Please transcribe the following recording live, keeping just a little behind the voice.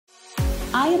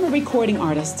I am a recording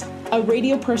artist, a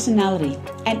radio personality,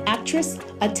 an actress,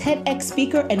 a TEDx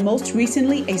speaker, and most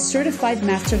recently, a certified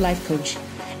master life coach.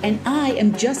 And I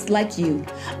am just like you,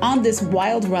 on this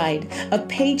wild ride, a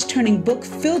page-turning book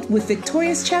filled with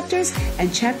victorious chapters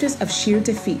and chapters of sheer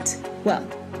defeat. Well,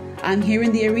 I'm here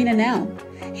in the arena now,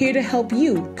 here to help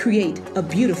you create a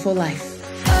beautiful life.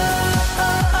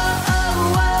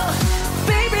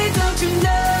 Baby, don't you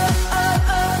know?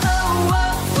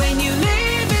 When you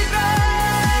leave it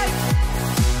right,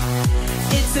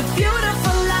 it's a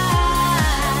beautiful life.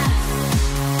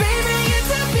 Baby,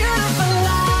 it's a beautiful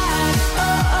life.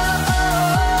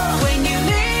 When you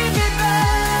leave it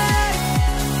right,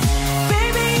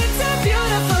 baby, it's a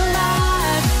beautiful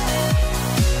life.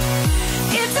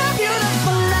 It's a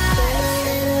beautiful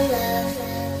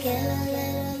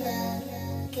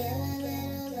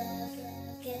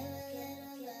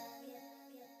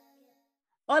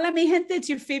Hola, mi gente, it's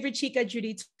your favorite chica,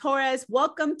 Judy Torres.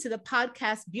 Welcome to the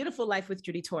podcast, Beautiful Life with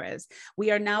Judy Torres. We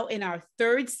are now in our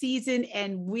third season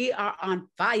and we are on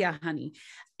fire, honey.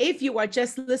 If you are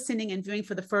just listening and viewing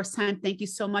for the first time, thank you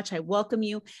so much. I welcome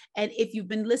you. And if you've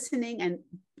been listening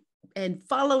and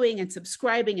following and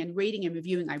subscribing and rating and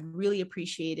reviewing, I really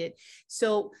appreciate it.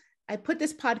 So I put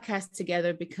this podcast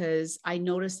together because I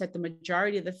noticed that the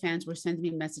majority of the fans were sending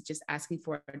me messages asking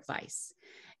for advice.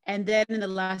 And then in the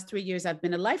last 3 years, I've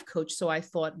been a life coach. So I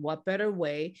thought, what better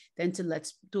way than to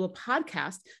let's do a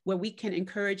podcast where we can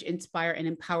encourage, inspire, and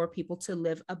empower people to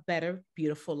live a better,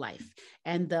 beautiful life.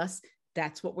 And thus,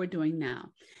 that's what we're doing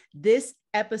now. This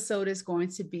episode is going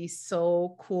to be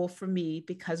so cool for me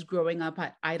because growing up,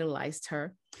 I idolized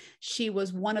her. She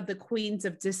was one of the queens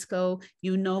of disco.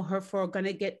 You know her for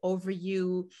Gonna Get Over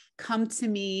You, Come to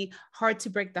Me, Hard to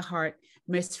Break the Heart.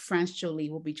 Miss France Joli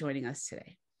will be joining us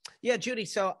today. Yeah, Judy.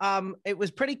 So it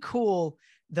was pretty cool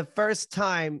the first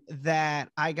time that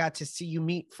I got to see you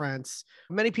meet France.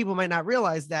 Many people might not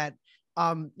realize that,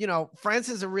 France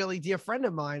is a really dear friend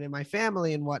of mine and my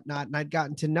family and whatnot, and I'd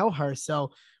gotten to know her.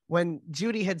 So when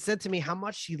Judy had said to me how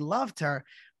much she loved her,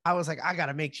 I was like, I got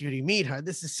to make Judy meet her.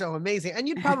 This is so amazing. And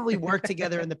you'd probably worked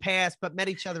together in the past, but met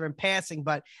each other in passing.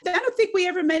 But I don't think we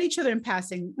ever met each other in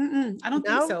passing. I don't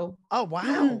think so. Oh,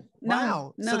 wow.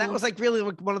 Wow. No. So that was like really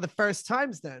one of the first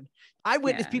times then. I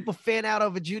witnessed people fan out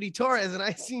over Judy Torres, and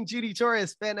I seen Judy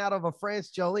Torres fan out over France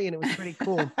Joli, and it was pretty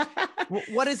cool.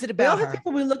 What is it about her?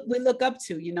 People we look up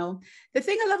to, you know. The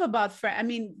thing I love about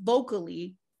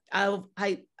vocally,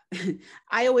 I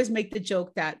always make the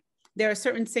joke that there are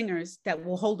certain singers that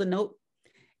will hold a note.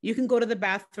 You can go to the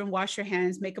bathroom, wash your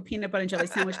hands, make a peanut butter and jelly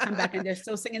sandwich, come back, and they're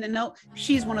still singing the note.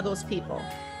 She's one of those people.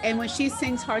 And when she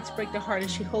sings Hard to Break the Heart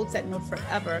and she holds that note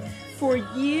forever, for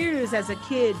years as a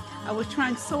kid, I was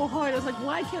trying so hard. I was like,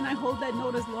 why can't I hold that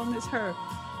note as long as her?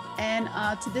 And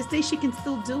to this day, she can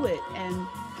still do it. And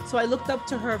so I looked up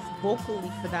to her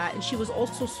vocally for that. And she was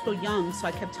also so young. So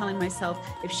I kept telling myself,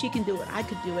 if she can do it, I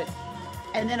could do it.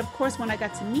 And then, of course, when I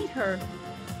got to meet her,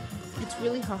 it's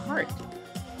really her heart.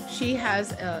 She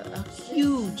has a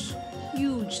huge,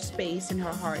 huge space in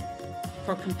her heart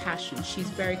for compassion. She's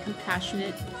very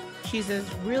compassionate. She's as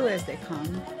real as they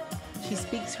come. She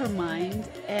speaks her mind,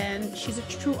 and she's a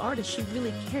true artist. She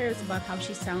really cares about how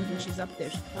she sounds when she's up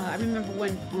there. I remember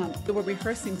when we were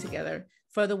rehearsing together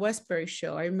for the Westbury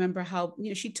show. I remember how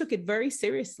she took it very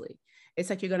seriously. It's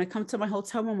like, you're going to come to my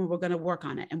hotel room and we're going to work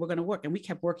on it, and we're going to work. And we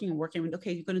kept working and working. And,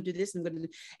 okay, you're going to do this and going to do.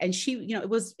 And she, it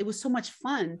was so much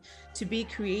fun to be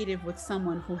creative with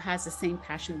someone who has the same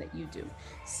passion that you do.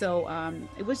 So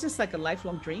it was just like a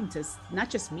lifelong dream to not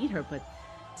just meet her, but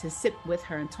to sit with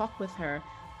her and talk with her,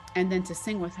 and then to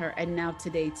sing with her. And now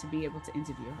today to be able to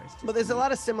interview her. Well, there's a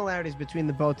lot of similarities between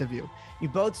the both of you. You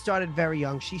both started very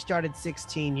young. She started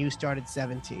 16. You started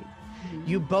 17. Mm-hmm.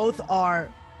 You both are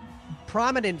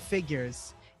prominent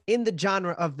figures in the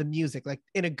genre of the music, like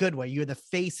in a good way. You're the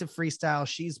face of freestyle.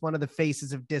 She's one of the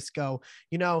faces of disco.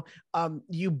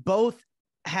 You both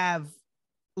have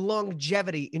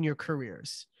longevity in your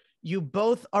careers. You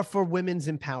both are for women's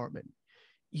empowerment.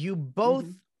 You both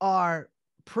are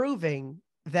proving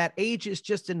that age is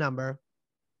just a number.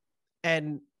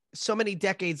 And so many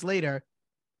decades later,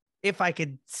 if I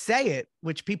could say it,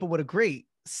 which people would agree,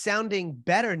 sounding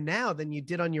better now than you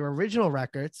did on your original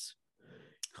records.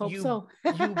 Hope so.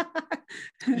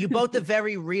 You both are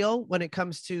very real when it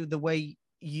comes to the way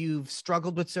you've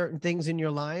struggled with certain things in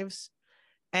your lives.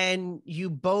 And you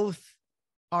both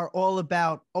are all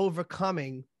about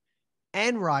overcoming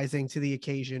and rising to the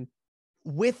occasion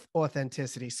with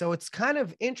authenticity. So it's kind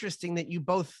of interesting that you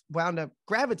both wound up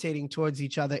gravitating towards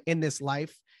each other in this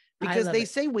life, because love they it.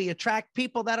 say we attract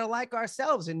people that are like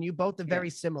ourselves, and you both are very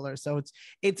similar. So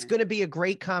it's going to be a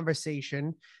great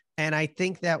conversation. And I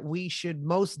think that we should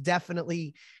most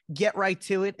definitely get right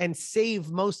to it and save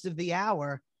most of the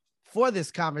hour for this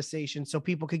conversation so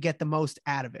people could get the most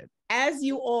out of it. As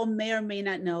you all may or may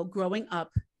not know, growing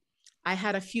up, I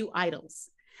had a few idols,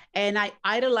 and I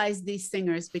idolized these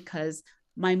singers because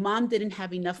my mom didn't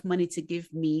have enough money to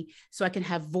give me so I can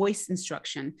have voice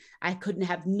instruction. I couldn't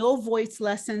have no voice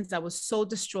lessons. I was so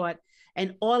distraught.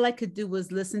 And all I could do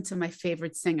was listen to my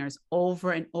favorite singers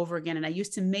over and over again. And I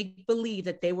used to make believe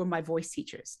that they were my voice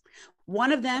teachers.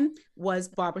 One of them was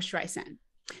Barbara Streisand.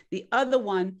 The other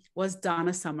one was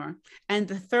Donna Summer. And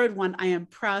the third one, I am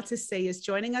proud to say, is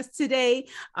joining us today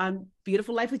on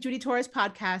Beautiful Life with Judy Torres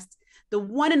podcast, the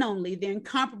one and only, the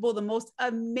incomparable, the most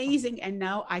amazing, and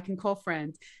now I can call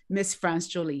friend, Miss France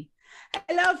Joli.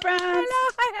 Hello, France. Hello.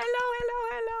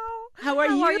 How are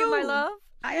you? How are you, my love?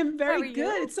 I am very you?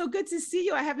 good. It's so good to see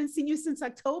you. I haven't seen you since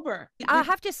October. I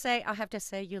have to say,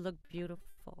 you look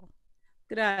beautiful.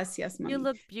 Gracias, mami. You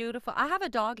look beautiful. I have a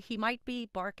dog. He might be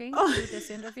barking Oh. through this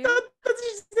interview. That's what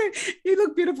you say. You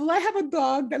look beautiful. I have a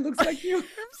dog that looks like you.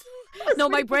 No,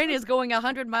 my brain is going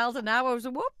 100 miles an hour. I was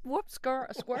whoop,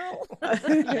 squirrel.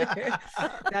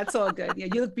 That's all good. Yeah,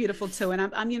 you look beautiful too. And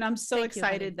I'm so Thank you,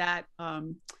 honey. excited that I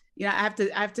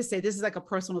have to say, this is like a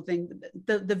personal thing.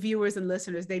 The viewers and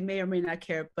listeners, they may or may not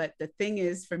care, but the thing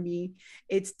is, for me,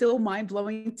 it's still mind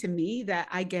blowing to me that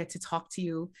I get to talk to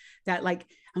you. That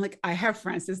I'm like, I have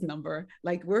France's number.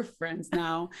 Like, we're friends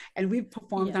now, and we've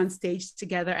performed on stage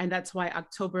together, and that's why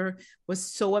October was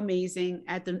so amazing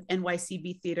at the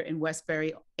NYCB Theater in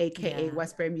Westbury, aka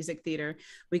Westbury Music Theater.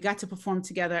 We got to perform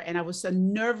together, and I was a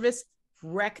nervous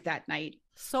wreck that night.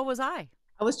 So was I.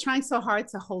 I was trying so hard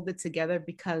to hold it together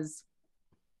because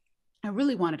I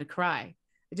really wanted to cry.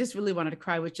 I just really wanted to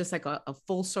cry. It was just like a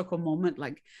full circle moment.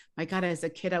 Like, my God, as a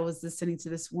kid, I was listening to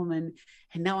this woman,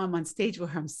 and now I'm on stage with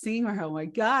her. I'm singing with her. Oh my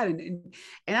God. And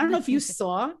I don't know if you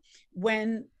saw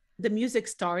when the music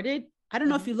started, I don't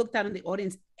know if you looked out in the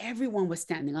audience, everyone was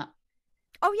standing up.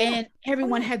 Oh yeah. And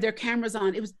everyone had their cameras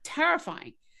on. It was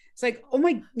terrifying. It's like, oh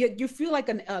my, you feel like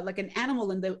an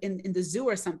animal in the zoo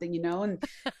or something, and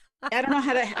I don't know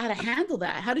how to handle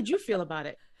that. How did you feel about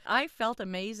it? I felt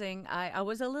amazing. I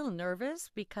was a little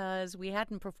nervous because we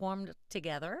hadn't performed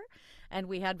together, and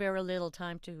we had very little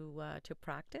time to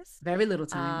practice. Very little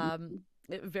time.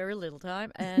 Very little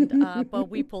time, and but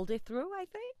we pulled it through, I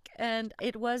think. And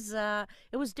it was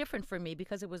different for me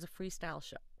because it was a freestyle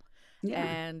show,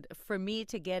 and for me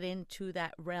to get into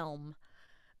that realm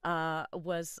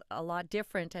was a lot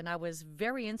different, and I was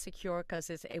very insecure because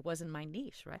it wasn't my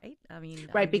niche, right? I mean,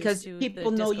 right, because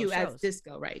people know you as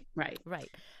disco, right?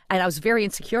 And I was very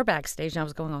insecure backstage, and I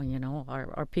was going,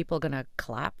 are people gonna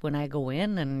clap when I go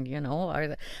in, and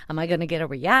am I gonna get a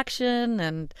reaction,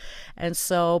 and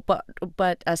so,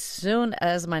 but as soon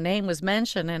as my name was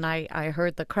mentioned and I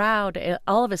heard the crowd,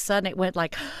 all of a sudden it went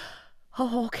like,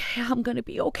 oh, okay, I'm gonna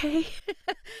be okay.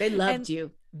 They loved you.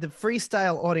 The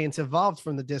freestyle audience evolved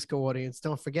from the disco audience.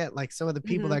 Don't forget, like, some of the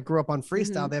people that grew up on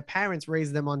freestyle, their parents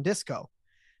raised them on disco.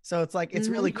 So it's like, it's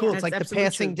really cool. It's like the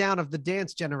passing down of the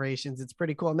dance generations. It's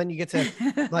pretty cool. And then you get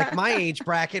to like my age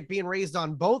bracket being raised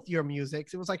on both your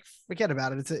musics. It was like, forget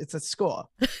about it. It's a score.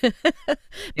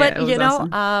 But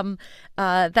awesome.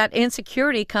 That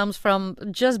insecurity comes from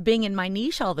just being in my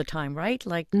niche all the time, right?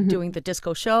 Like doing the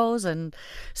disco shows. And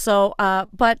so,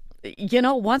 but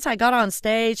once I got on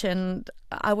stage and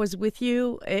I was with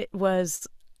you, it was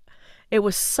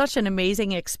such an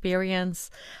amazing experience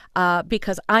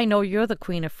because I know you're the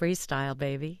queen of freestyle,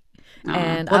 baby.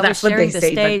 And I was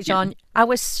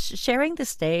sharing the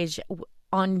stage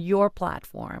on your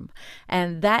platform,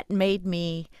 and that made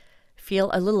me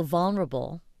feel a little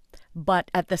vulnerable.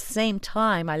 But at the same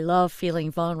time, I love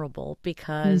feeling vulnerable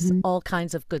because all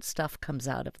kinds of good stuff comes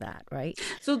out of that, right?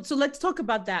 So let's talk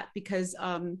about that, because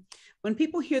when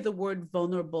people hear the word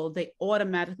vulnerable, they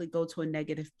automatically go to a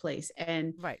negative place.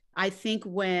 And I think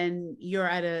when you're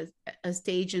at a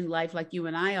stage in life like you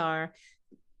and I are,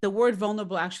 the word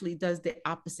vulnerable actually does the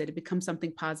opposite. It becomes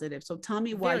something positive. So tell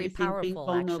me why you think being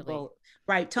vulnerable,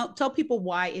 right? Tell people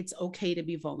why it's okay to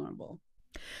be vulnerable.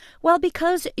 Well,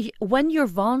 because when you're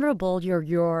vulnerable, you're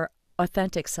your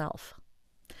authentic self.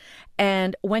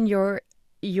 And when you're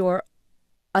your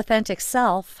authentic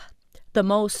self, the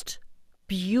most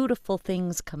beautiful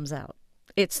things comes out.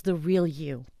 It's the real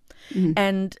you.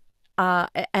 And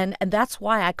that's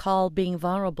why I call being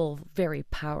vulnerable very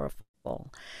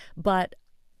powerful. But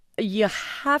you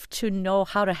have to know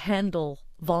how to handle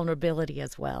vulnerability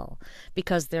as well,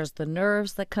 because there's the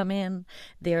nerves that come in,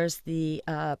 there's the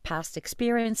past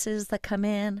experiences that come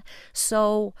in.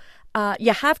 So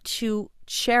you have to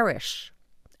cherish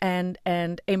and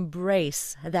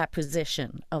embrace that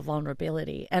position of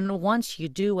vulnerability. And once you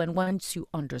do, and once you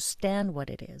understand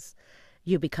what it is,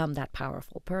 you become that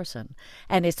powerful person.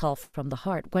 And it's all from the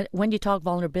heart. When you talk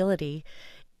vulnerability,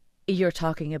 you're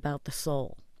talking about the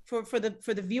soul. For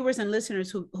the viewers and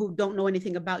listeners who don't know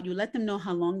anything about you, let them know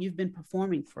how long you've been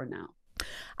performing for now.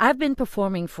 I've been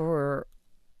performing for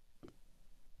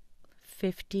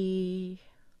 55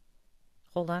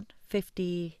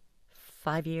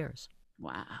 years.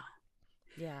 Wow.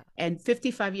 Yeah. And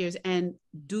 55 years. And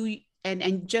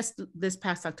and just this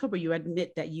past October, you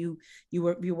admit that you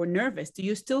were nervous. Do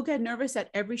you still get nervous at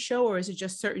every show, or is it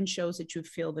just certain shows that you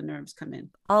feel the nerves come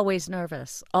in? Always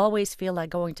nervous. Always feel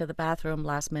like going to the bathroom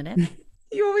last minute.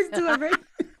 You always do it, right?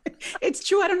 It's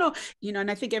true. I don't know, and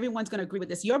I think everyone's going to agree with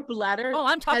this. Your bladder. Oh,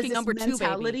 I'm talking has this number 2,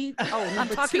 baby. Oh, I'm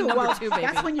talking number 2, baby.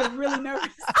 That's when you're really nervous.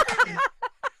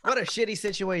 What a shitty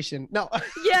situation. No.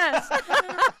 Yes.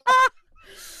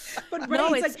 But right,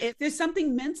 No, it's like there's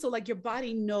something mental, like your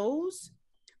body knows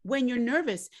when you're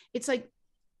nervous. It's like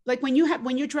when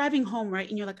you're driving home, right?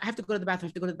 And you're like, I have to go to the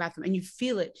bathroom, and you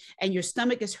feel it, and your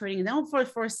stomach is hurting. And then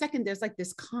for a second, there's like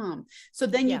this calm. So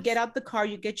then you get out the car,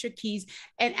 you get your keys.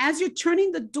 And as you're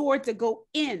turning the door to go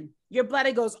in, your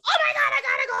bladder goes, oh my God, I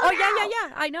gotta go. Oh, now.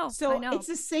 yeah. I know. So I know. it's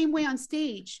the same way on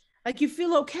stage. Like you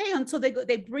feel okay until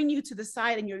they bring you to the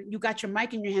side, and you got your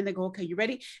mic in your hand. They go, okay, you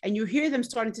ready? And you hear them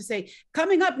starting to say,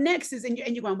 coming up next is, and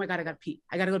you go, oh my God, I got to pee.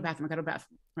 I got to go to the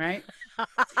bathroom. Right.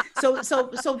 So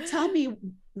tell me,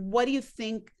 what do you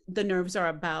think the nerves are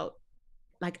about?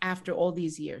 Like after all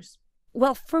these years?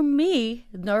 Well, for me,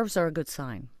 nerves are a good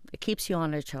sign. It keeps you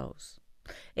on your toes.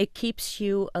 It keeps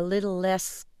you a little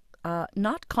less,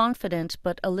 not confident,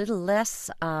 but a little less,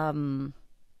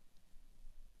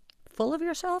 full of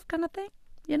yourself kind of thing,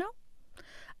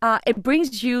 it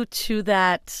brings you to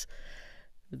the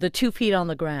 2 feet on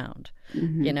the ground,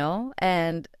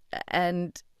 and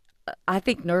I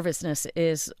think nervousness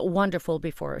is wonderful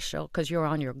before a show, because you're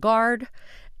on your guard.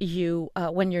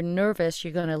 When you're nervous,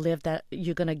 you're going to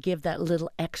give that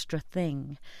little extra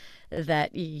thing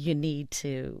that you need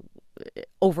to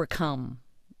overcome,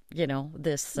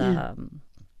 this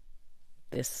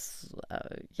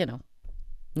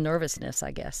nervousness,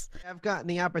 I guess. I've gotten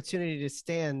the opportunity to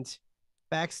stand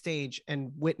backstage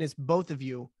and witness both of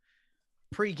you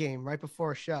pregame right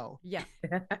before a show. Yeah.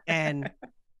 And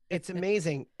it's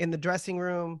amazing. In the dressing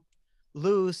room,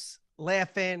 loose,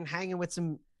 laughing, hanging with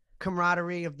some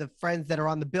camaraderie of the friends that are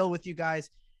on the bill with you guys.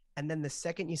 And then the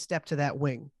second you step to that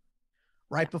wing,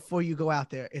 right before you go out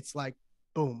there, it's like,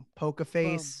 boom, poker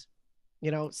face.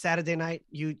 Boom. Saturday night,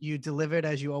 you delivered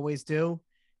as you always do.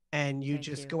 And you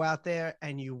go out there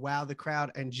and you wow the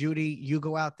crowd. And Judy, you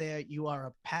go out there, you are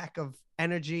a pack of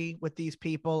energy with these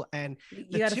people. And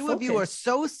the two of you are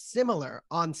so similar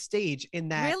on stage in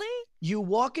that you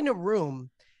walk in a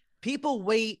room, people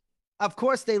wait. Of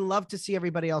course, they love to see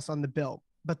everybody else on the bill,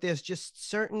 but there's just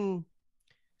certain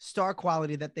star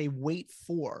quality that they wait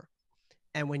for.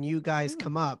 And when you guys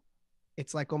come up,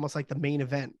 it's like almost like the main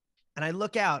event. And I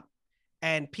look out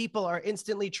and people are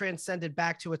instantly transcended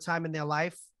back to a time in their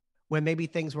life where maybe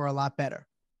things were a lot better,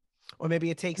 or maybe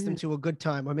it takes them to a good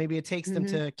time, or maybe it takes them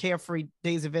to carefree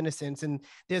days of innocence. And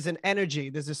there's an energy,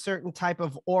 there's a certain type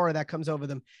of aura that comes over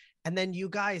them. And then you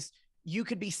guys, you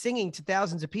could be singing to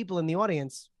thousands of people in the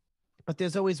audience, but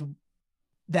there's always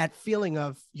that feeling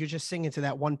of you're just singing to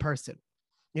that one person.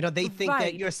 They think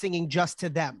that you're singing just to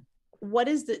them. What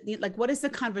is the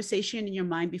conversation in your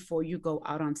mind before you go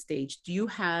out on stage? Do you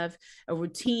have a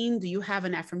routine? Do you have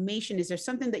an affirmation? Is there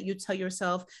something that you tell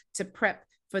yourself to prep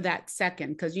for that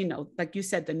second? Because, like you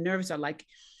said, the nerves are like,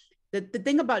 the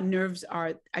thing about nerves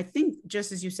are, I think,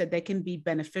 just as you said, they can be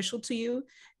beneficial to you.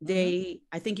 I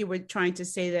think you were trying to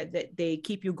say that they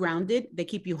keep you grounded. They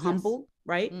keep you humble.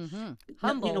 Right.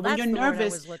 Humble. When you're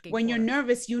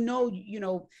nervous,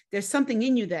 there's something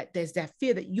in you that there's that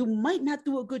fear that you might not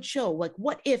do a good show. Like,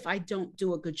 what if I don't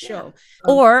do a good show?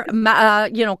 Or,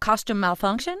 costume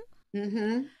malfunction.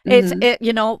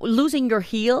 It's, losing your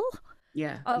heel.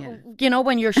 Yeah.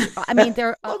 When you're, there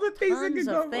are all the things that can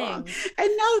go wrong. And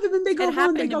now when they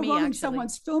go wrong, and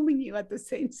someone's filming you at the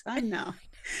same time now.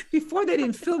 Before they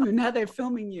didn't film you, now they're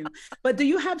filming you. But do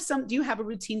you have a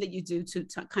routine that you do to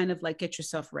kind of like get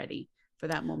yourself ready for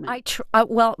that moment?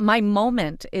 Well, my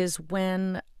moment is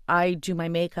when I do my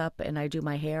makeup and I do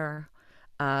my hair.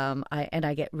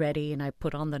 I get ready and I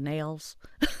put on the nails.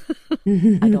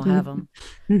 I don't have them.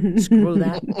 Screw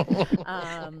that.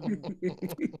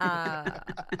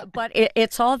 But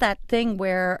it's all that thing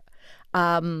where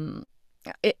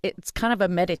it's kind of a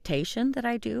meditation that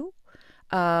I do.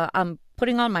 I'm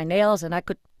putting on my nails, and I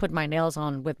could put my nails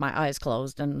on with my eyes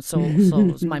closed, and so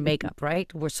is my makeup,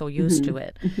 right? We're so used to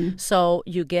it. So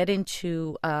you get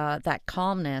into that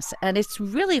calmness, and it's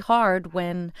really hard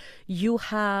when you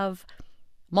have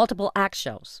multiple act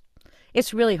shows.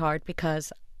 It's really hard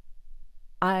because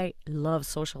I love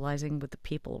socializing with the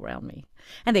people around me,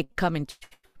 and they come into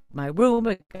my room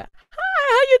and go, "Hi,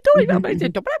 how you doing?"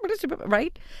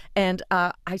 Right? And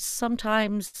I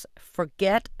sometimes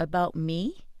forget about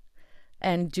me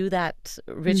and do that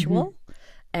ritual.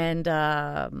 And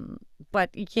but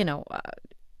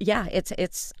yeah,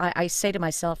 I say to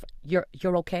myself,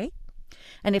 you're okay,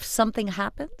 and if something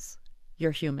happens,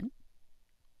 you're human.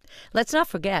 Let's not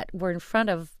forget, we're in front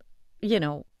of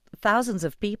thousands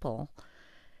of people,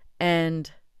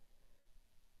 and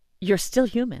you're still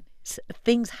human.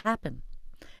 Things happen.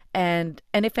 And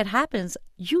if it happens,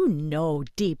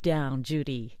 deep down,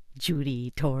 Judy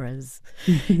Torres,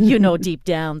 deep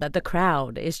down that the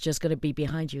crowd is just going to be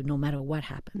behind you no matter what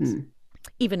happens.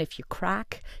 Even if you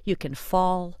crack, you can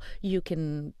fall, you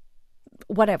can,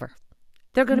 whatever.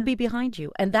 They're going to be behind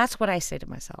you. And that's what I say to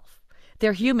myself.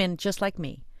 They're human just like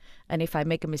me. And if I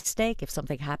make a mistake, if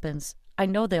something happens, I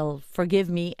know they'll forgive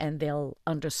me and they'll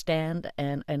understand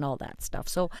and all that stuff.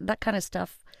 So that kind of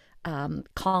stuff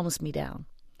calms me down.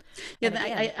 Yeah,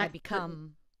 again, I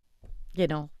become,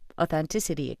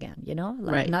 authenticity again,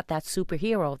 like not that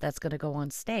superhero that's going to go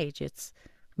on stage. It's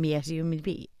me as a human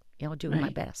being, doing my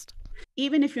best.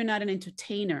 Even if you're not an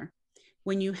entertainer,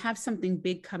 when you have something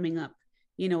big coming up,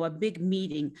 a big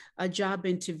meeting, a job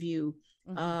interview,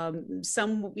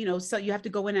 so you have to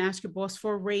go in and ask your boss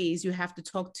for a raise. You have to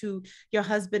talk to your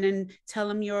husband and tell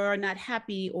him you're not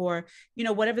happy, or,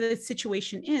 whatever the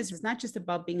situation is. It's not just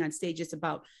about being on stage. It's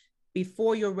about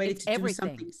before you're ready to do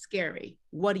something scary.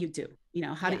 What do you do?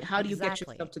 How do you get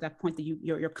yourself to that point that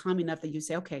you're calm enough that you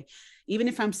say, okay, even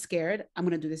if I'm scared, I'm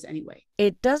going to do this anyway.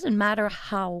 It doesn't matter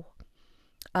how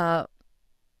you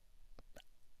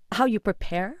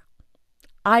prepare.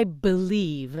 I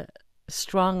believe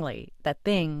strongly that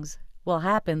things will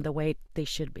happen the way they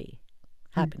should be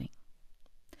happening.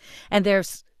 And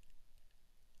there's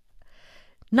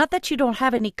not that you don't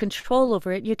have any control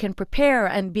over it. You can prepare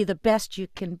and be the best you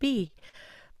can be.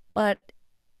 But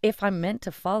if I'm meant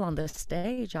to fall on the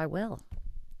stage, I will.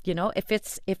 If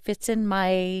it's in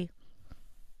my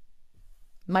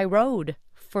road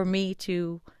for me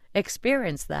to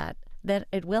experience that, then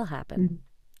it will happen.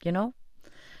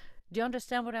 Do you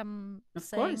understand what I'm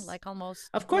saying? Course. Like almost.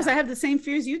 Of course, I have the same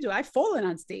fears you do. I've fallen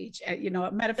on stage.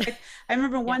 Matter of fact, I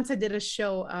remember once I did a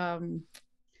show.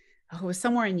 It was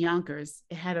somewhere in Yonkers.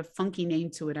 It had a funky name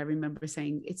to it. I remember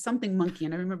saying it's something monkey,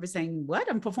 and I remember saying, "What?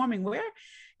 I'm performing where?"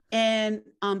 And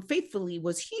Faithfully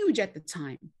was huge at the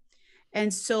time,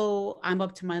 and so I'm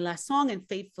up to my last song, and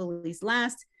Faithfully's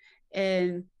last,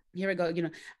 and here I go,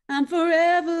 I'm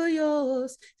forever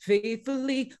yours,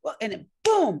 faithfully. And it,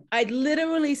 boom, I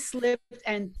literally slipped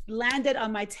and landed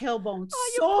on my tailbone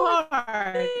so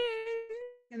hard.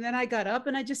 And then I got up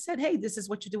and I just said, hey, this is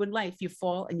what you do in life. You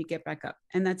fall and you get back up.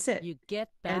 And that's it. You get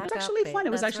back up. It was actually fun.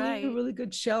 It was actually a really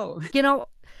good show.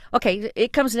 Okay,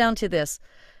 it comes down to this.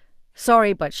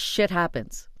 Sorry, but shit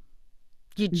happens.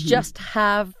 You just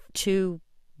have to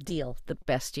deal the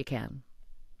best you can.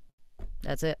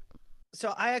 That's it.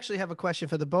 So I actually have a question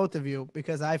for the both of you,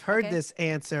 because I've heard this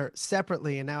answer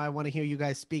separately, and now I want to hear you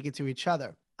guys speak it to each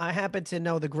other. I happen to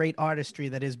know the great artistry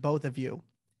that is both of you,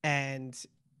 and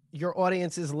your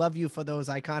audiences love you for those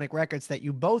iconic records that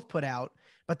you both put out,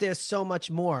 but there's so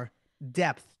much more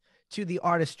depth to the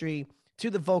artistry, to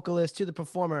the vocalist, to the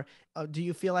performer. Do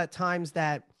you feel at times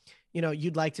that,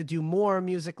 you'd like to do more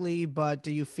musically, but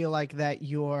do you feel like that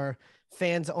your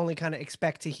fans only kind of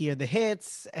expect to hear the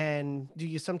hits? And do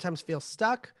you sometimes feel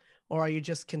stuck, or are you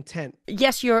just content?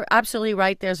 Yes, you're absolutely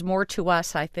right. There's more to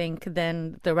us, I think,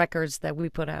 than the records that we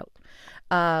put out.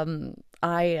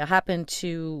 I happen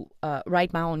to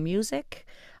write my own music.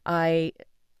 I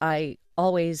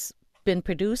always been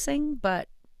producing, but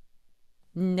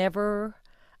never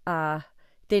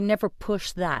they never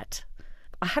pushed that.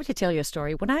 I have to tell you a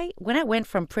story. When I went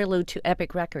from Prelude to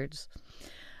Epic Records,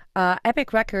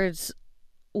 Epic Records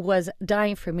was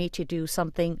dying for me to do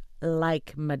something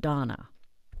like Madonna,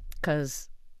 because,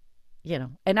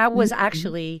 and I was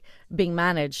actually being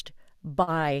managed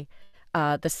by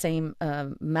the same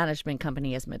management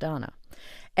company as Madonna.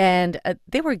 And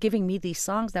they were giving me these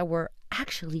songs that were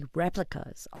actually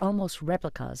replicas, almost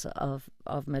replicas of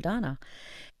Madonna.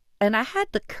 And I had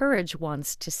the courage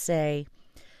once to say,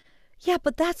 yeah,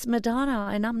 but that's Madonna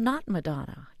and I'm not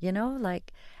Madonna,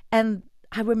 like, and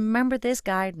I remember this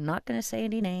guy, not going to say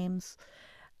any names,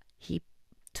 he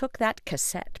took that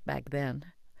cassette back then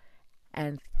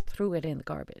and threw it in the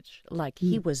garbage. Like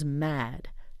he was mad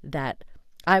that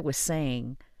I was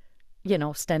saying,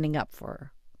 standing up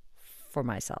for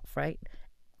myself, right?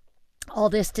 All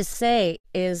this to say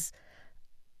is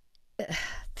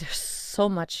there's so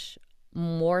much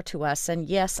more to us. And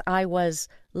yes, I was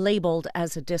labeled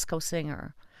as a disco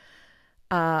singer.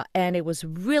 And it was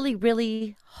really,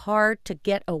 really hard to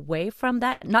get away from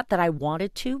that. Not that I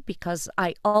wanted to, because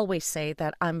I always say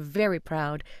that I'm very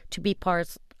proud to be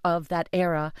part of that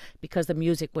era because the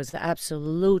music was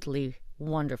absolutely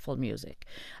wonderful music.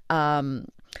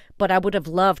 But I would have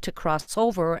loved to cross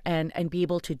over and be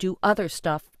able to do other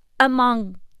stuff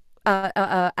among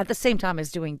at the same time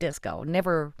as doing disco.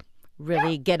 Never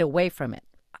really get away from it.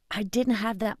 I didn't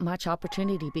have that much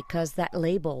opportunity because that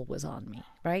label was on me,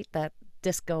 right? That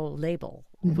disco label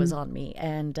was on me.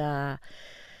 And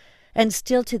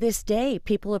still to this day,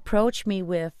 people approach me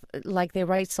with, like, they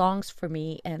write songs for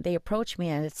me and they approach me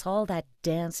and it's all that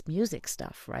dance music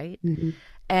stuff, right?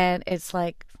 And it's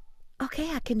like,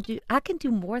 okay, I can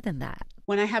do more than that.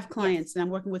 When I have clients that I'm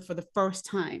working with for the first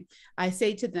time, I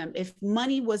say to them, if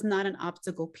money was not an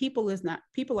obstacle, people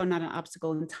are not an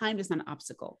obstacle, and time is not an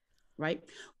obstacle, right?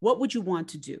 What would you want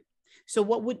to do? So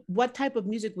what type of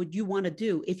music would you want to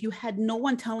do if you had no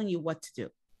one telling you what to do?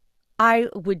 I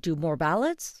would do more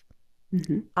ballads.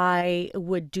 I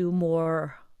would do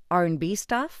more R&B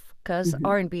stuff because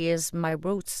R&B is my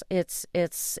roots. It's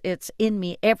in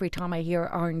me. Every time I hear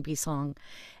an R&B song,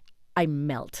 I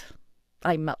melt.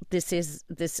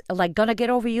 This like Gonna Get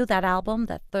Over You, that album,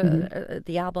 that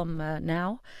the album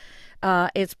now,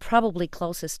 it's probably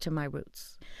closest to my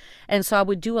roots. And so I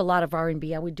would do a lot of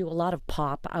R&B. I would do a lot of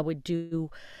pop. I would do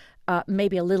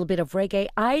maybe a little bit of reggae.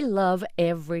 I love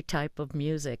every type of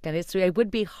music. And it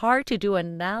would be hard to do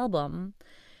an album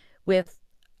with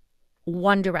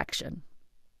one direction.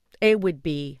 It would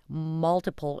be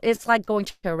multiple. It's like going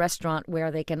to a restaurant where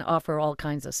they can offer all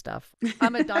kinds of stuff.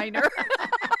 I'm a diner.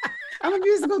 I'm a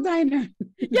musical diner.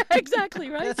 Yeah, exactly,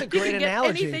 right? That's a great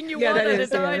analogy. Anything you want at a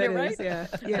diner, right?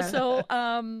 Yeah. So,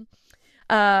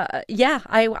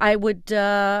 I would,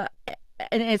 and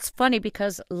it's funny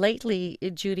because lately,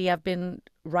 Judy, I've been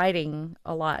writing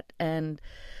a lot, and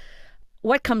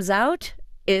what comes out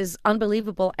is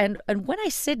unbelievable. And when I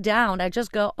sit down, I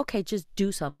just go, okay, just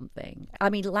do something.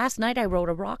 I mean, last night I wrote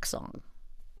a rock song.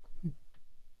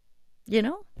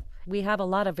 We have a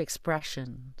lot of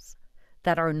expressions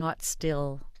that are not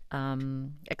still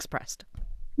expressed.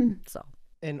 So,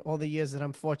 in all the years that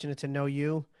I'm fortunate to know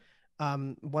you,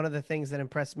 one of the things that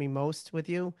impressed me most with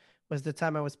you was the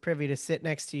time I was privy to sit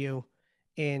next to you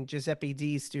in Giuseppe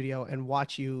D's studio and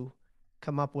watch you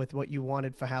come up with what you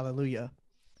wanted for Hallelujah.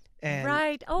 And,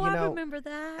 right. Oh, I remember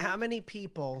that. How many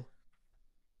people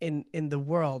in the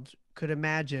world could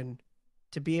imagine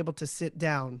to be able to sit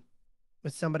down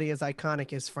with somebody as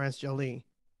iconic as France Joli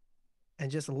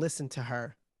and just listen to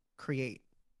her create?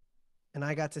 And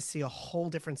I got to see a whole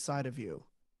different side of you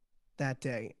that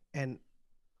day. And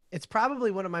it's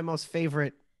probably one of my most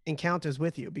favorite encounters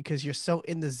with you because you're so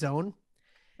in the zone.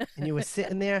 And you were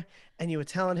sitting there and you were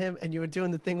telling him and you were doing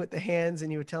the thing with the hands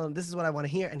and you were telling him, this is what I want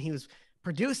to hear. And he was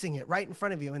producing it right in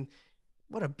front of you. And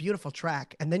what a beautiful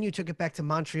track. And then you took it back to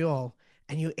Montreal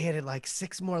and you added like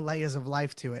 6 more layers of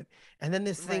life to it. And then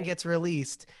this thing gets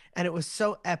released and it was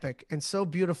so epic and so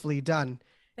beautifully done.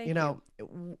 Thank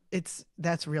you.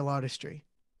 That's real artistry,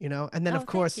 And then of thank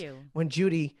course, you. when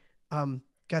Judy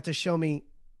got to show me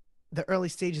the early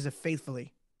stages of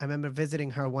Faithfully, I remember visiting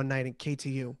her one night at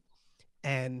KTU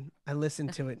and I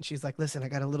listened to it and she's like, listen, I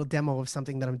got a little demo of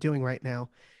something that I'm doing right now.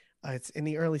 It's in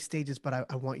the early stages, but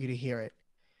I want you to hear it.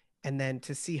 And then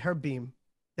to see her beam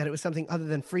that it was something other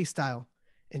than freestyle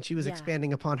and she was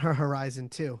expanding upon her horizon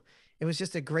too. It was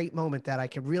just a great moment that I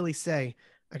could really say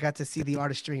I got to see the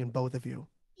artistry in both of you.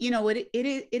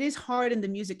 It is hard in the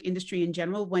music industry in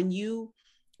general.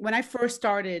 When I first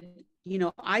started,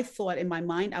 I thought in my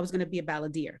mind I was going to be a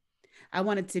balladeer. I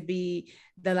wanted to be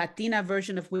the Latina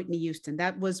version of Whitney Houston.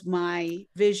 That was my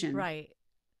vision. Right.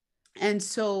 And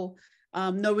so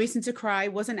No Reason to Cry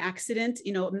was an accident,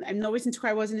 and No Reason to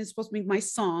Cry wasn't supposed to be my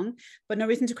song, but No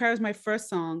Reason to Cry was my first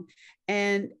song,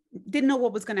 and didn't know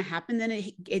what was going to happen. Then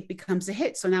it becomes a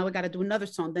hit. So now we got to do another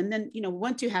song. Then,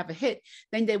 once you have a hit,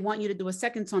 then they want you to do a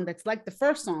second song that's like the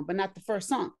first song, but not the first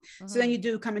song. So then you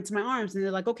do Come Into My Arms, and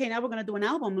they're like, okay, now we're going to do an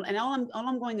album. And all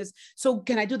I'm going is, so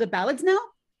can I do the ballads now?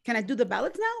 Can I do the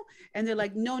ballads now? And they're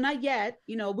like, no, not yet.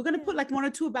 We're going to put like 1 or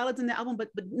 2 ballads in the album, but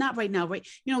not right now, right?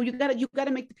 You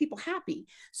gotta make the people happy.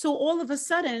 So all of a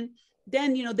sudden,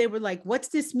 then, they were like, what's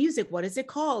this music? What is it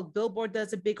called? Billboard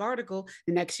does a big article.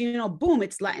 The next, boom,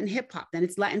 it's Latin hip hop. Then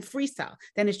it's Latin freestyle.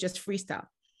 Then it's just freestyle.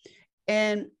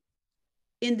 And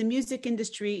in the music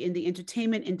industry, in the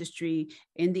entertainment industry,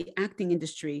 in the acting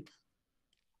industry,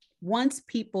 once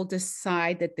people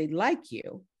decide that they like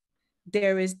you,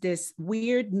 there is this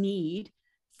weird need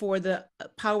for the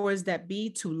powers that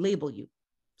be to label you,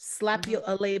 slap you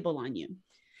a label on you.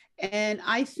 And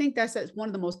I think that's one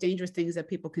of the most dangerous things that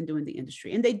people can do in the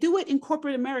industry. And they do it in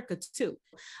corporate America too.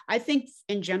 I think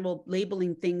in general,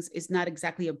 labeling things is not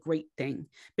exactly a great thing,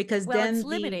 because then it's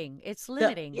limiting. It's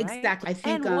limiting, right? Exactly. I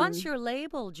think, and once you're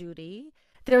labeled, Judy,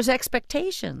 there's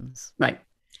expectations. Right.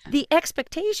 The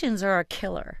expectations are a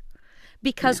killer.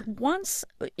 Because once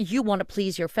you want to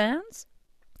please your fans,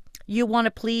 you want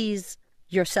to please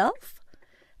yourself,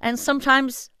 and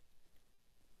sometimes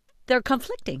they're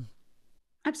conflicting.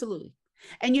 Absolutely.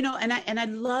 And, I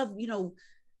love,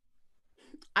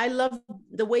 I love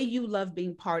the way you love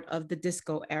being part of the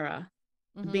disco era,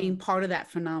 being part of that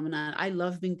phenomenon. I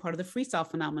love being part of the freestyle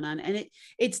phenomenon, and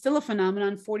it's still a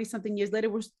phenomenon. 30 something years later,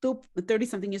 we're still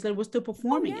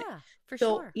performing it. For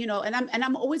so, sure. and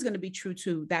I'm always going to be true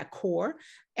to that core.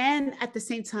 And at the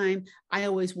same time, I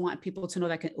always want people to know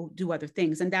that I can do other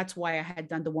things. And that's why I had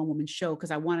done the one woman show,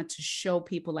 because I wanted to show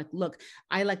people like, look,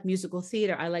 I like musical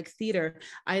theater. I like theater.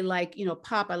 I like,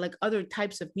 pop. I like other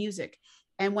types of music.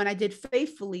 And when I did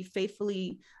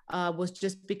Faithfully was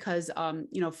just because,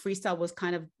 freestyle was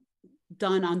kind of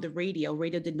done on the radio.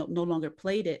 Radio no longer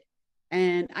played it.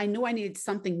 And I knew I needed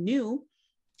something new.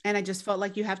 And I just felt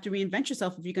like you have to reinvent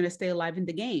yourself if you're going to stay alive in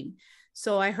the game.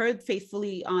 So I heard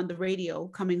Faithfully on the radio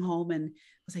coming home, and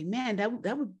I was like, man,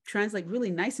 that would translate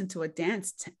really nice into a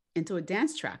dance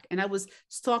track. And I was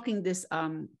stalking this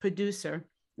producer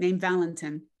named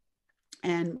Valentin.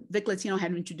 And Vic Latino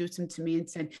had introduced him to me and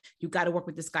said, you got to work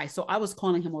with this guy. So I was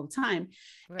calling him all the time.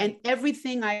 Right. And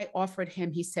everything I offered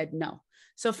him, he said no.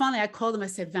 So finally I called him. I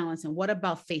said, Valentin, what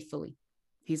about Faithfully?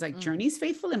 He's like, Journey's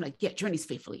Faithfully? I'm like, yeah, Journey's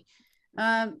Faithfully.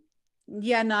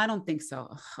 Yeah, no, I don't think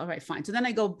so. All right, fine. So then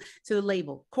I go to the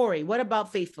label. Corey, what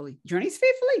about Faithfully? Journey's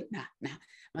Faithfully? Nah. I'm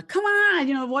like, come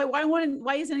on,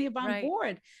 why isn't anybody on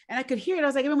board? And I could hear it. I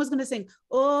was like, everyone's going to sing,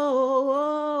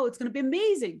 oh, it's going to be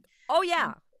amazing. Oh,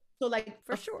 yeah. So like,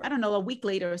 for sure. I don't know, a week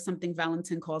later or something,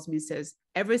 Valentin calls me and says,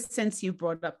 ever since you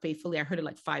brought up Faithfully, I heard it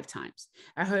like 5 times.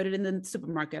 I heard it in the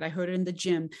supermarket. I heard it in the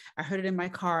gym. I heard it in my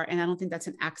car. And I don't think that's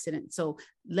an accident. So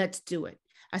let's do it.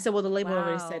 I said, well, the label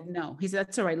already said no. He said,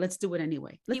 that's all right. Let's do it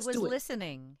anyway. Let's do it.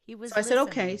 Listening. He was So I said,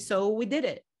 okay. So we did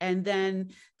it. And then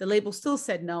the label still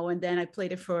said no. And then I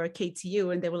played it for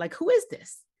KTU and they were like, who is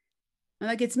this? I'm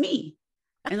like, it's me.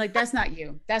 And like, that's not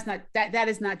you. That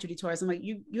is not Judy Torres. I'm like,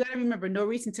 you got to remember, No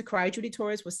Reason to Cry. Judy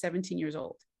Torres was 17 years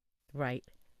old. Right.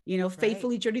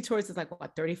 Faithfully, Judy Torres is like,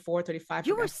 what, 34, 35?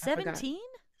 You were 17?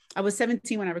 I was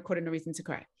 17 when I recorded No Reason to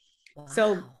Cry. Wow.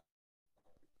 So,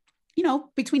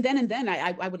 between then and then,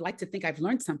 I would like to think I've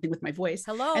learned something with my voice.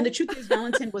 Hello. And the truth is,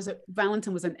 Valentin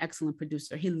was an excellent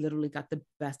producer. He literally got the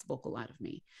best vocal out of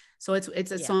me. So it's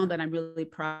a song that I'm really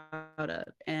proud of.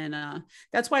 And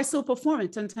that's why I still perform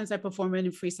it. Sometimes I perform it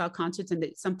in freestyle concerts, and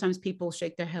sometimes people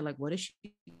shake their head like, what is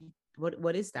she?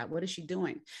 What is that? What is she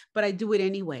doing? But I do it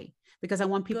anyway, because I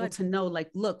want people to know,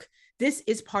 like, look, this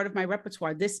is part of my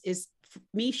repertoire. This is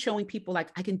me showing people like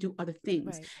I can do other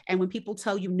things. Right. And when people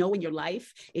tell you no in your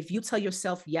life, if you tell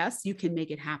yourself yes, you can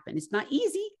make it happen. It's not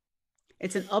easy.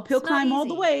 It's an uphill climb all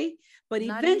the way, but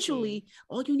eventually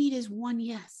all you need is one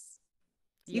yes.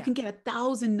 Yeah. You can get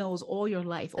 1,000 no's all your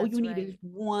life. All you need is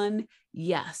one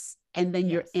yes. And then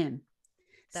you're in.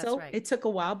 So it took a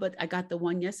while, but I got the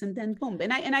one yes, and then boom.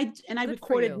 And I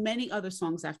recorded many other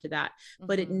songs after that,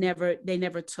 but they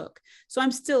never took. So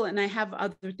I have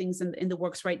other things in the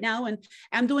works right now, and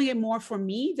I'm doing it more for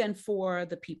me than for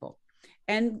the people.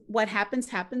 And what happens.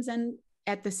 And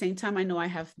at the same time, I know I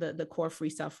have the core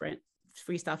freestyle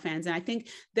fans. And I think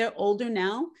they're older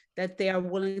now that they are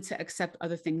willing to accept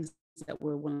other things that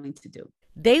we're willing to do.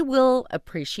 They will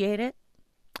appreciate it,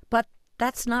 but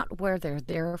that's not where they're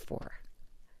there for.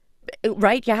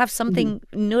 Right? You have something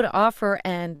new to offer,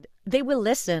 and they will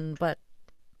listen, but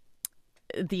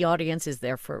the audience is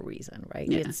there for a reason, right?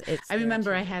 Yeah. It's I there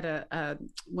remember to- I had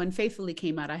when Faithfully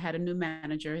came out, I had a new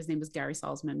manager. His name was Gary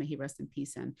Salzman. May he rest in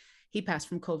peace. And he passed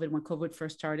from COVID when COVID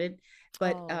first started.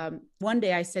 But Oh. one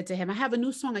day I said to him, I have a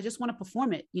new song. I just want to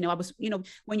perform it. I was,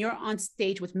 when you're on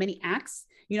stage with many acts,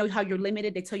 how you're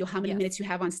limited. They tell you how many Yes. minutes you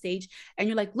have on stage. And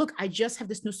you're like, look, I just have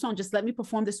this new song. Just let me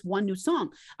perform this one new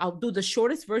song. I'll do the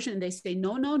shortest version. And they say,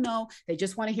 no, no, no. They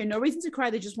just want to hear No Reason to Cry.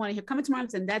 They just want to hear Come Into My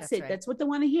Arms. And that's it. right. That's what they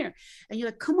want to hear. And you're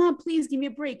like, come on, please give me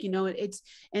a break. It's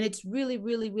really,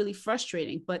 really, really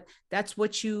frustrating. But that's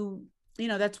what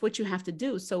that's what you have to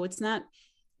do. So it's not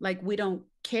like we don't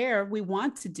care. We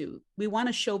want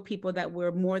to show people that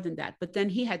we're more than that. But then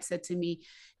he had said to me,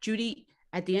 Judy,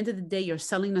 at the end of the day, you're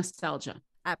selling nostalgia.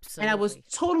 Absolutely. And I was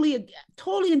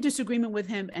totally in disagreement with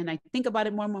him. And I think about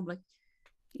it more and more. I'm like,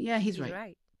 yeah, he's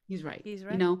right. He's right. He's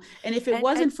right. And if it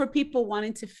wasn't for people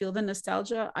wanting to feel the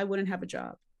nostalgia, I wouldn't have a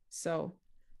job. So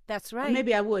that's right. or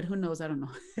maybe I would. Who knows? I don't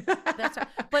know. That's right.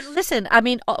 But listen, I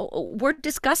mean, we're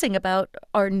discussing about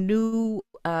our new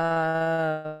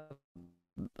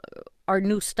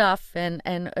stuff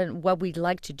and what we'd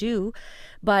like to do,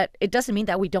 but it doesn't mean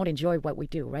that we don't enjoy what we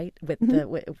do, right? With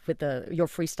the your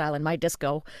freestyle and my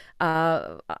disco,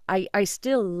 I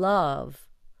still love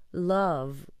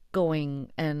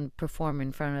going and perform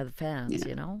in front of the fans.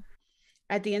 Yeah.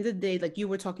 At the end of the day, like you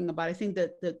were talking about, I think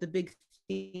that the big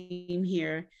theme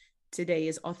here today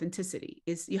is authenticity.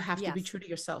 Is you have to be true to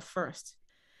yourself first.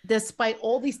 Despite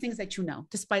all these things that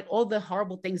despite all the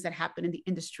horrible things that happen in the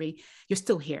industry, you're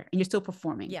still here and you're still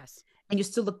performing. Yes. And you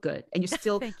still look good and you're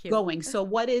still going. So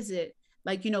what is it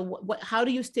like, how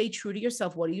do you stay true to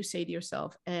yourself? What do you say to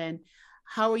yourself? And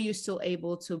how are you still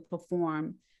able to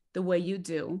perform the way you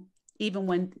do, even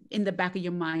when in the back of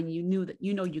your mind, you knew that,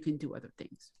 you can do other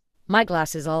things? My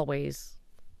glass is always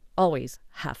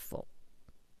half full.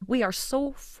 We are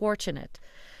so fortunate.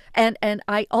 And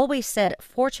I always said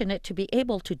fortunate to be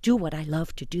able to do what I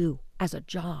love to do as a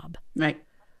job. Right.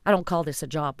 I don't call this a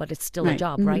job, but it's still a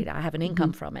job, Mm-hmm. right? I have an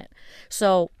income from it.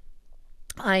 So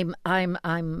I'm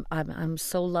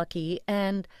so lucky.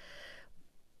 And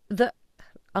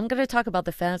I'm going to talk about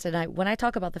the fans, and when I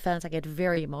talk about the fans, I get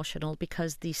very emotional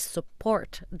because the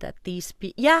support that these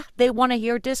people, they want to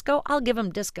hear disco. I'll give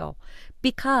them disco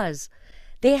because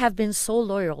they have been so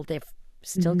loyal. They've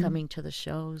still coming to the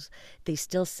shows. They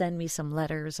still send me some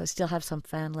letters. I still have some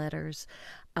fan letters.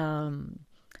 They're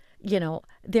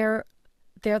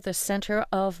the center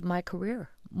of my career.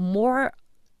 More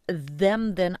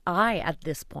them than I at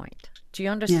this point. Do you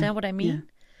understand what I mean?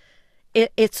 Yeah.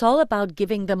 It's all about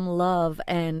giving them love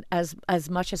and as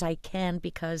much as I can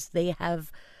because they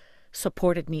have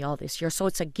supported me all this year. So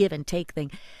it's a give and take thing.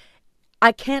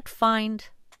 I can't find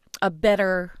a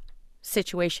better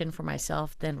situation for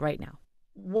myself than right now.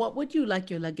 What would you like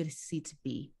your legacy to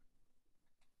be?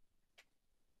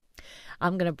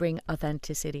 I'm going to bring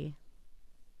authenticity.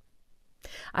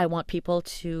 I want people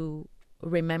to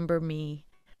remember me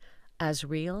as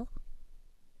real,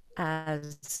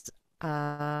 as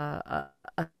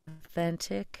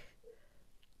authentic,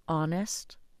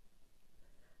 honest.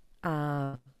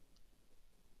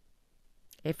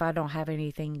 If I don't have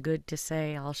anything good to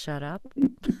say, I'll shut up.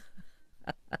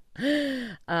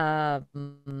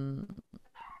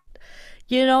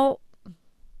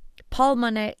 Paul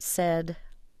Monet said,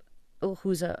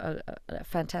 who's a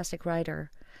fantastic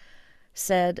writer,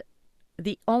 said,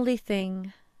 the only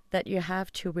thing that you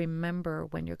have to remember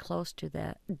when you're close to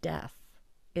that death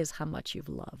is how much you've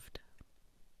loved.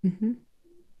 Mm-hmm.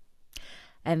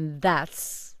 And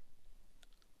that's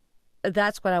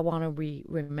what I want to be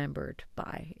remembered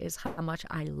by, is how much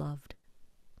I loved.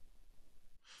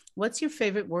 What's your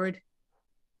favorite word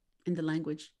in the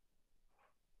language?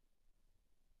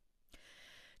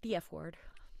 The F word.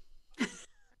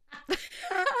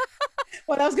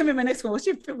 Well, that was gonna be my next one. What's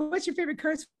your favorite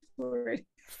curse word?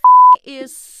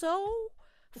 Is so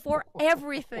for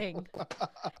everything.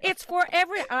 It's for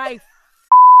I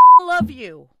love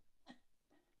you.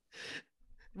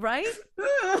 Right?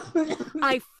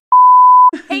 I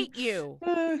hate you.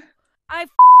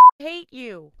 I hate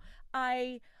you.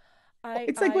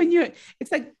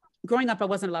 It's like growing up, I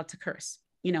wasn't allowed to curse.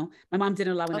 My mom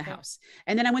didn't allow in the house.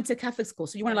 And then I went to Catholic school,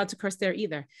 so you weren't allowed to curse there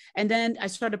either. And then I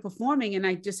started performing and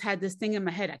I just had this thing in my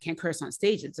head. I can't curse on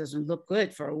stage. It doesn't look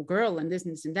good for a girl and this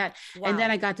and that. Wow. And then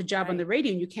I got the job on the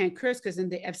radio and you can't curse because then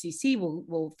the FCC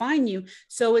will fine you.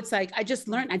 So it's like, I just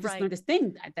learned this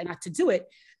thing not to do it.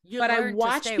 But I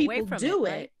watch people do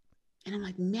it. And I'm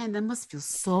like, man, that must feel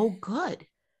so good.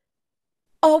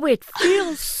 Oh, it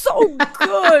feels so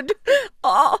good.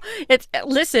 Oh,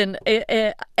 listen,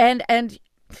 and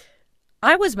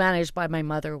I was managed by my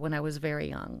mother when I was very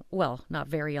young. Well, not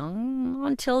very young,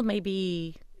 until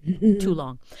maybe too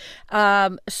long.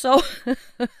 So,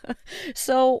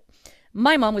 so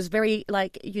my mom was very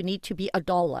like, you need to be a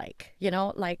doll-like,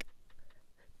 like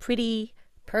pretty,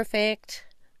 perfect,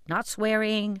 not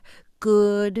swearing,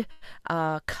 good,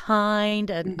 kind,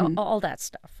 and all that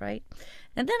stuff, right?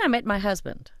 And then I met my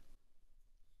husband.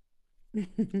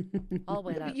 All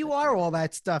went out. You are all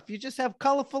that stuff. You just have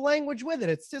colorful language with it.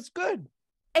 It's just good.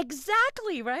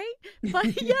 Exactly, right?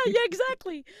 But yeah,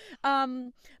 exactly.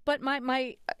 But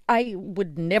I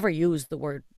would never use the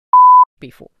word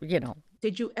before,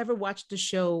 Did you ever watch the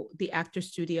show The Actor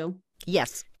Studio?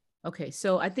 Yes. Okay,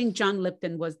 so I think John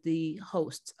Lipton was the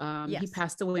host. He Yes.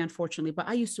 passed away, unfortunately, but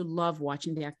I used to love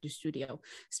watching The Actor Studio,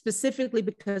 specifically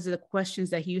because of the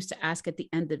questions that he used to ask at the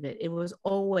end of it. It was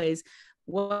always,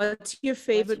 what's your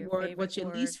favorite word? What's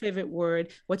your least favorite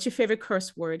word? What's your favorite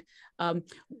curse word?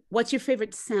 What's your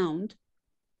favorite sound?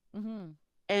 Mm-hmm.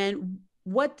 And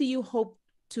what do you hope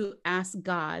to ask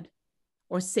God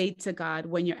or say to God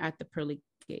when you're at the pearly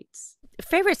gates?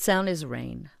 Favorite sound is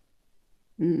rain.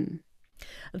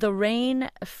 The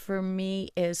rain for me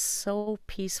is so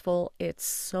peaceful. It's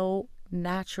so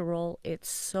natural. It's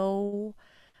so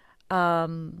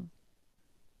many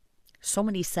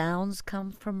sounds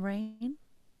come from rain.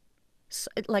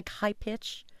 So, like high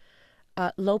pitch,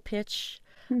 low pitch.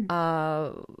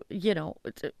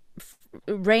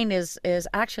 Rain is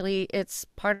actually, it's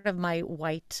part of my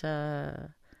white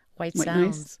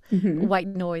sounds, white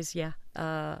noise. Yeah.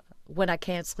 When I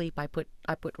can't sleep, I put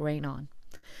rain on.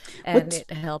 And it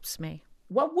helps me.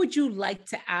 What would you like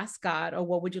to ask God, or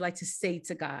what would you like to say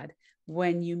to God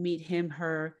when you meet him,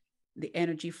 her, the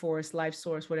energy force, life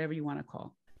source, whatever you want to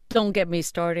call? Don't get me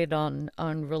started on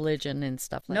religion and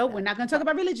stuff like that. No, we're not going to talk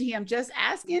about religion here. I'm just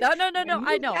asking. No. I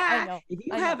know. If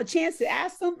you have a chance to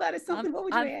ask somebody something, what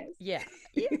would you ask? Yeah.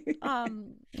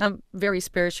 I'm very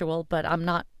spiritual, but I'm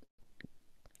not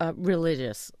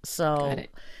religious. So,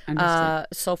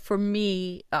 so for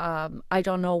me, I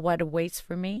don't know what awaits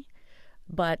for me.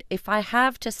 But if I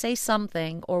have to say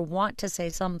something or want to say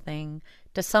something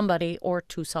to somebody or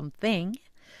to something,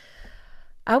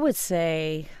 I would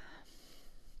say,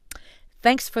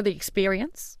 thanks for the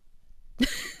experience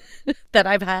that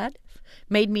I've had.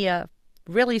 Made me a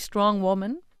really strong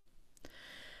woman.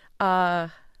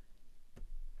 Can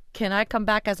I come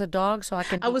back as a dog so I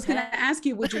can? I was going to ask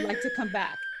you, would you like to come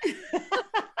back?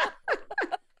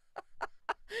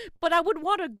 But I would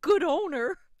want a good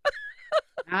owner.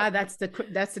 That's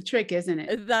the trick, isn't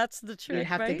it? That's the trick. You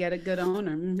have to get a good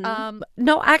owner.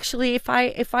 No, actually, if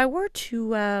I were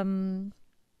to,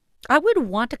 I would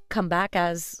want to come back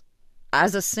as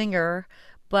a singer,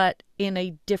 but in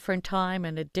a different time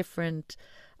and a different,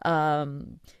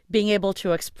 being able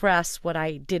to express what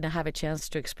I didn't have a chance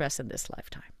to express in this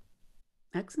lifetime.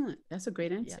 Excellent. That's a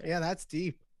great answer. Yeah, that's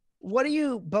deep. What do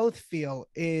you both feel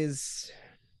is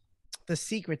the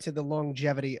secret to the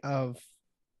longevity of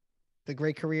the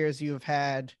great careers you have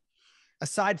had,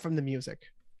 aside from the music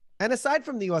and aside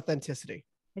from the authenticity?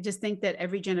 I just think that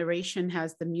every generation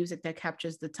has the music that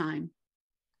captures the time,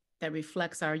 that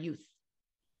reflects our youth.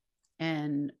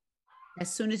 And as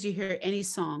soon as you hear any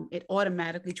song, it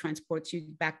automatically transports you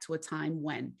back to a time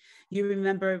when you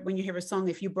remember, when you hear a song,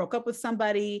 if you broke up with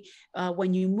somebody,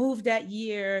 when you moved that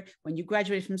year, when you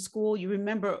graduated from school, you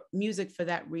remember music for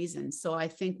that reason. So I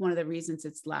think one of the reasons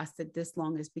it's lasted this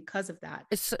long is because of that.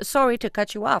 Sorry to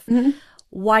cut you off.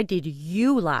 Why did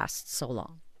you last so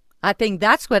long? I think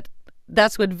that's what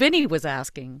Vinny was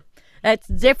asking. It's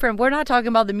different. We're not talking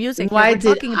about the music. Why We're did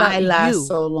talking about I last you.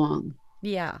 so long?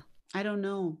 Yeah. I don't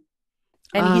know.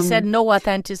 And he said no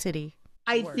authenticity.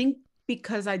 I think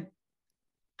because I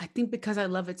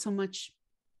love it so much.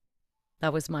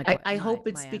 That was my. I hope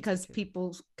it's because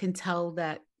people can tell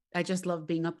that I just love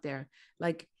being up there.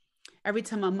 Like every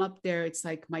time I'm up there, it's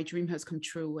like my dream has come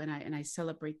true, and I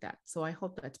celebrate that. So I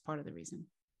hope that's part of the reason.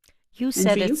 You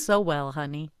said it so well,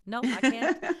 honey. No, I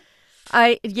can't.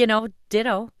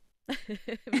 Ditto.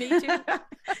 Me too.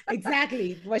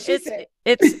 Exactly what she said.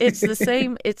 It's the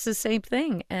same. It's the same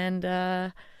thing, and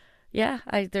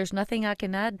there's nothing I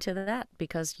can add to that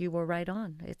because you were right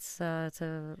on. It's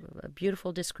a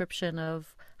beautiful description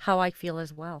of how I feel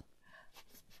as well.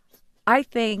 I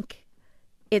think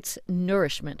it's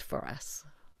nourishment for us.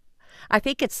 I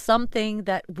think it's something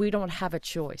that we don't have a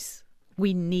choice.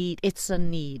 We need. It's a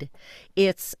need.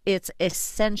 It's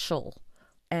essential,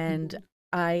 and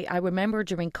I remember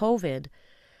during COVID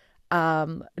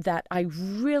that I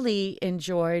really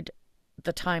enjoyed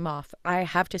the time off. I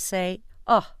have to say,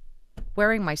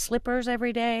 wearing my slippers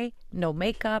every day, no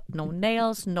makeup, no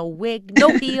nails, no wig,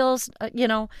 no heels.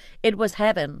 It was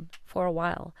heaven for a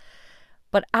while.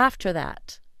 But after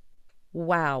that,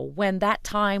 wow, when that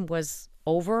time was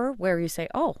over, where you say,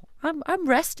 "Oh, I'm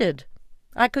rested.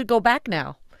 I could go back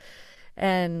now."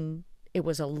 And it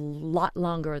was a lot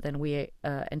longer than we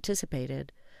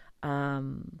anticipated. It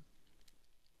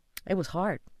was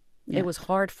hard. Yeah. It was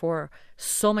hard for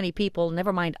so many people,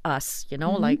 never mind us,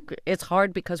 like it's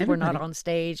hard because we're not on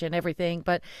stage and everything,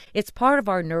 but it's part of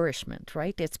our nourishment,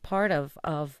 right? It's part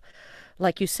of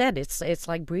like you said, it's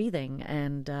like breathing.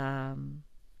 And I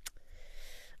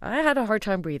had a hard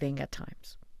time breathing at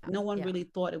times. No one really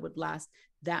thought it would last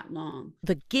that long.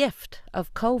 The gift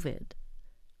of COVID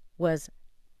was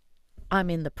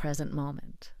I'm in the present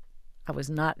moment. I was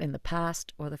not in the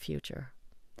past or the future.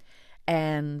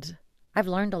 And I've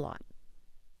learned a lot.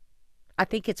 I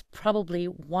think it's probably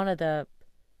one of the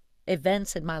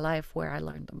events in my life where I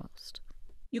learned the most.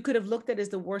 You could have looked at it as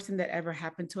the worst thing that ever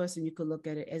happened to us, and you could look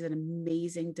at it as an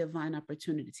amazing divine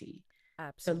opportunity.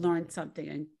 Absolutely. To learn something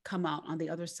and come out on the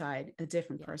other side a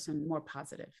different person, more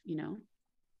positive,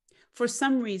 For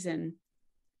some reason,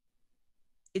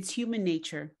 it's human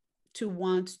nature to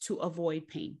want to avoid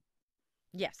pain.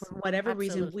 Yes. For whatever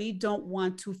reason, we don't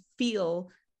want to feel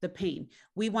the pain.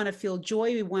 We want to feel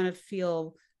joy. We want to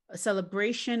feel a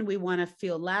celebration. We want to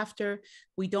feel laughter.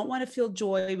 We don't want to feel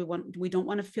joy. We don't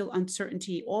want to feel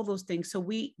uncertainty, all those things. So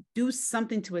we do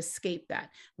something to escape that.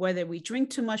 Whether we drink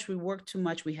too much, we work too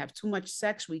much, we have too much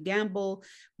sex, we gamble,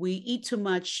 we eat too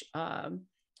much.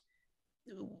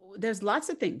 There's lots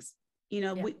of things,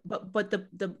 but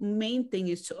the main thing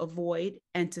is to avoid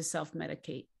and to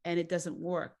self-medicate, and it doesn't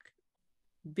work.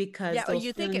 Because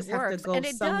you think it works, and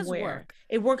it does work.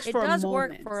 It works for a moment. It does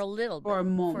work for a little bit. For a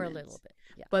moment. For a little bit.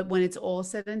 Yeah. But when it's all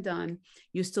said and done,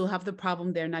 you still have the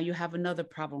problem there. Now you have another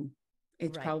problem.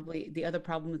 It's probably the other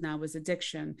problem now is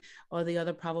addiction, or the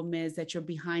other problem is that you're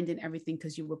behind in everything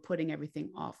because you were putting everything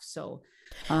off. So,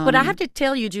 but I have to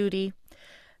tell you, Judy,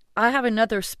 I have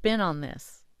another spin on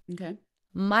this. Okay.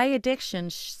 My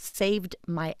addiction saved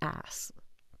my ass.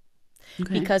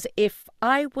 Okay. Because if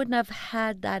I wouldn't have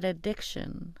had that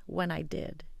addiction when I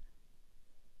did,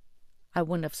 I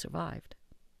wouldn't have survived.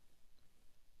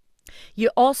 You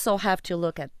also have to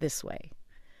look at it this way.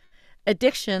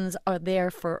 Addictions are there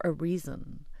for a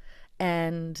reason.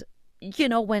 And,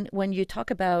 when you talk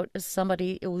about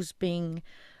somebody who's being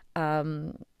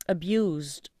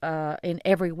abused in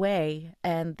every way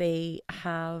and they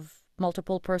have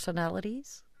multiple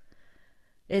personalities,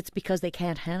 it's because they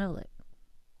can't handle it.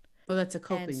 Well, that's a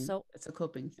coping. It's a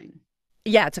coping thing.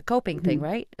 Yeah, it's a coping thing,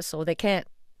 right? So they can't.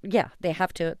 Yeah, they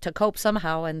have to cope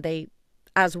somehow, and they,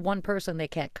 as one person, they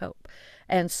can't cope.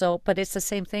 And so, but it's the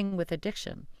same thing with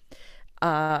addiction.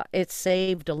 It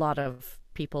saved a lot of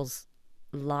people's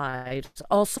lives.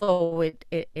 Also,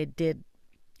 it did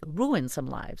ruin some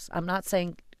lives. I'm not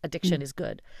saying addiction is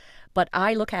good, but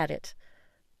I look at it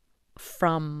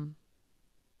from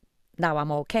now.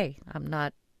 I'm okay. I'm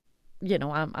not.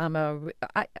 I'm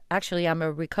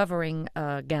a recovering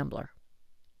gambler.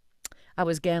 I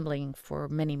was gambling for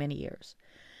many, many years,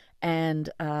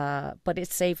 and but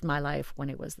it saved my life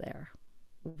when it was there,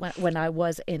 when I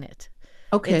was in it.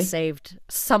 Okay, it saved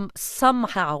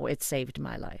somehow it saved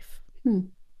my life.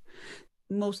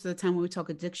 Most of the time when we talk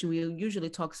addiction, we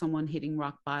usually talk someone hitting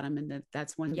rock bottom, and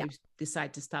that's when you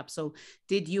decide to stop. So,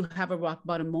 did you have a rock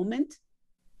bottom moment?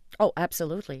 Oh,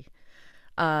 absolutely.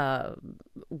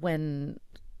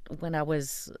 When I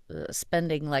was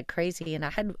spending like crazy, and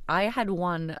I had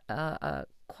won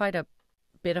quite a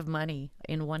bit of money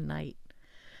in one night,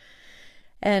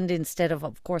 and instead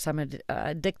of course I'm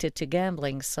addicted to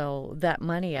gambling, so that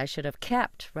money I should have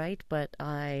kept, right? But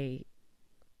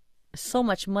so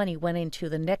much money went into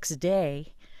the next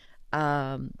day.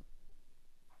 In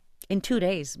 2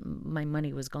 days, my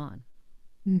money was gone,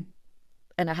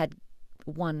 and I had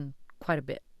won quite a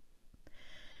bit.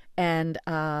 And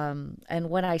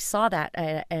when I saw that,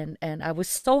 and I was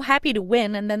so happy to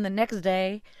win, and then the next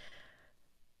day,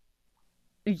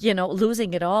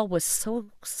 losing it all was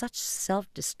such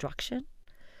self-destruction.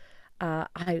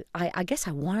 I guess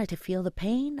I wanted to feel the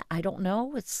pain. I don't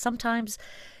know. It's sometimes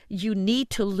you need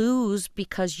to lose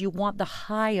because you want the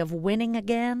high of winning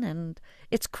again, and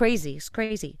it's crazy. It's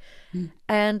crazy.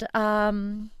 And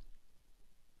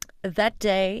that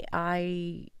day,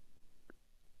 I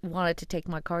wanted to take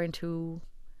my car into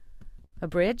a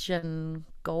bridge and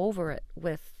go over it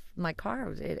with my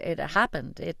car. It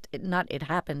happened. It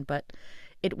happened, but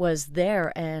it was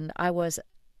there, and I was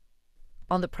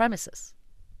on the premises.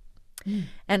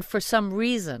 And for some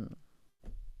reason,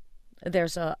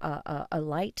 there's a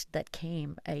light that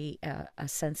came, a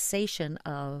sensation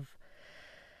of,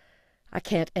 I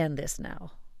can't end this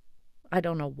now. I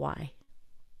don't know why,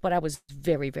 but I was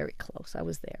very, very close. I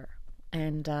was there,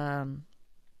 and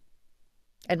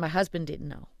my husband didn't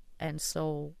know, and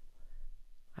so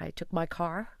I took my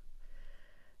car,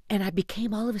 and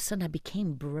all of a sudden I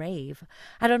became brave.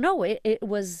 I don't know. It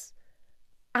was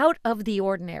out of the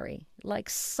ordinary. Like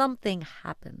something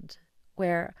happened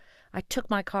where I took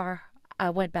my car, I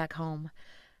went back home,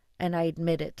 and I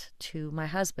admitted to my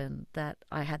husband that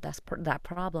I had that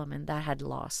problem and that I had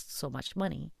lost so much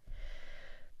money.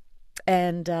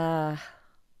 And that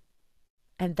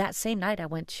same night I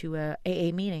went to a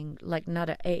AA meeting, like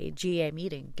not a GA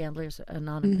meeting, Gamblers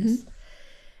Anonymous.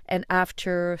 And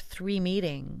after 3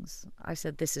 meetings, I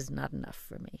said, this is not enough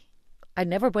for me. I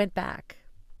never went back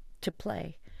to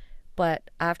play. But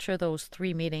after those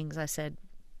 3 meetings, I said,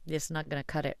 this is not going to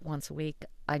cut it once a week.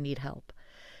 I need help.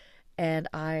 And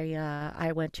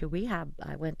I went to rehab.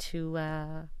 I went to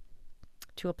a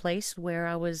place where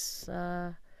I was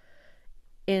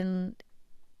intern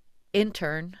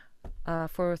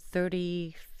for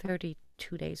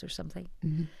 32 days or something.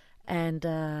 And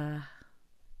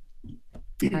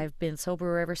I've been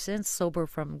sober ever since. Sober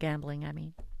from gambling, I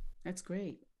mean. That's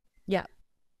great. Yeah.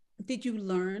 Did you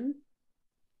learn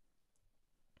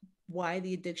why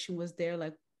the addiction was there?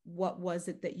 Like, what was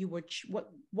it that you were,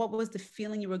 what was the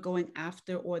feeling you were going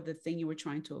after, or the thing you were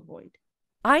trying to avoid?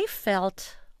 I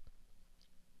felt,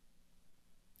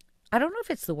 I don't know if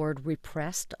it's the word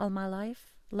repressed all my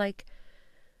life. Like,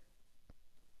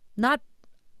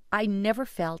 I never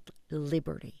felt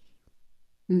liberty.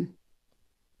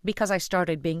 Because I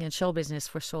started being in show business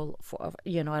for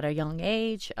at a young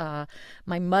age.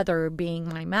 My mother being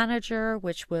my manager,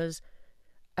 which was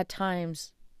at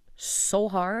times so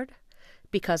hard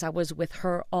because I was with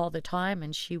her all the time,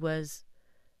 and she was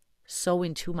so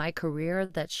into my career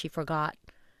that she forgot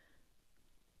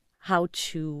how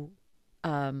to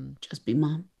just be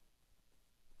mom.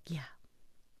 Yeah.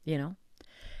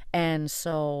 And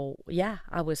so, yeah,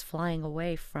 I was flying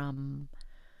away from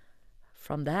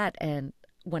that. And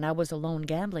when I was alone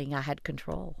gambling, I had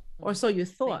control. Or so you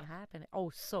thought.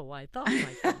 Oh, so I thought, my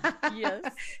friend.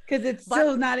 Yes. Because it's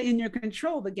still not in your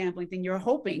control, the gambling thing. You're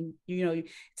hoping,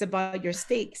 it's about your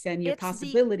stakes and your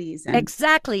possibilities.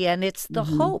 Exactly. And it's the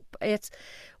hope.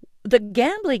 The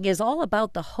gambling is all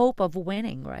about the hope of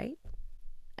winning, right?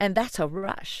 And that's a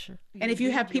rush. And if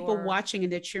you have people watching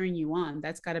and they're cheering you on,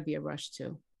 that's got to be a rush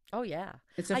too. Oh, yeah.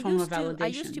 It's a form of validation. I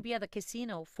used to be at the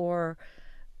casino for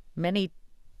many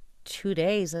 2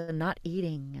 days and not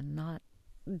eating and not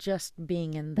just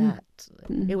being in that.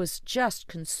 It was just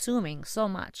consuming so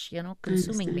much,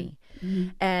 consuming me.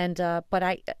 And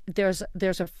but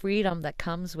there's a freedom that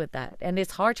comes with that, and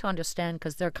it's hard to understand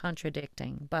because they're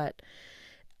contradicting. But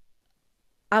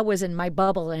I was in my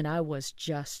bubble and I was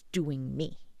just doing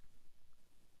me.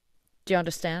 Do you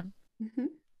understand?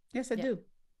 Yes, I do.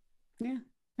 Yeah,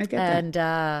 I get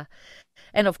that.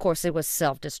 And of course, it was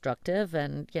self-destructive,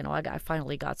 and I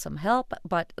finally got some help.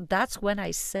 But that's when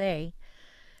I say,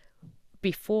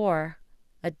 before,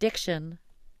 addiction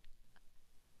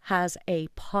has a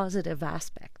positive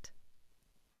aspect,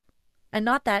 and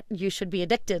not that you should be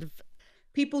addicted.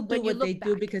 People do what they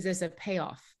do because there's a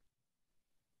payoff,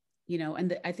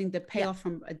 and I think the payoff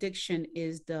from addiction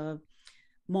is the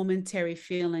momentary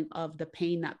feeling of the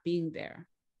pain not being there.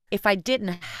 If I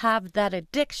didn't have that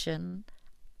addiction,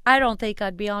 I don't think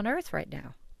I'd be on earth right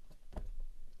now.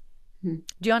 Do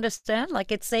you understand?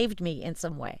 Like, it saved me in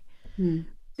some way. Did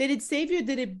it save you?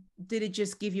 Did it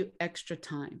just give you extra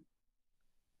time?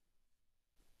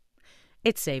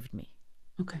 It saved me.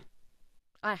 Okay.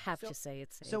 I have to say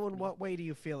it saved me. So in what way do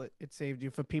you feel it saved you,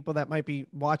 for people that might be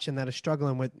watching that are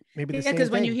struggling with maybe the same thing?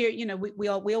 Because when you hear, we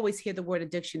always hear the word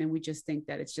addiction and we just think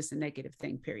that it's just a negative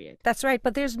thing, period. That's right.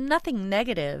 But there's nothing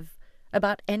negative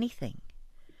about anything.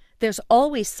 There's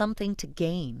always something to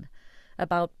gain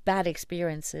about bad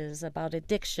experiences, about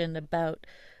addiction, about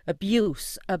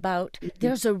abuse, about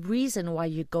there's a reason why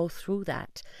you go through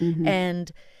that.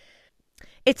 And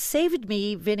it saved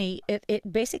me, Vinny.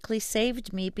 It basically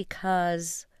saved me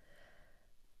because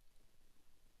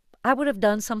I would have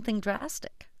done something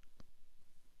drastic.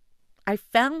 I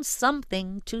found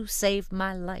something to save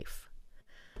my life.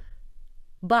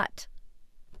 But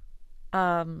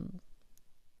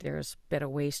there's better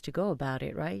ways to go about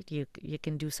it, right? You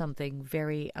can do something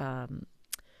very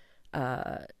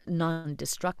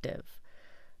non-destructive,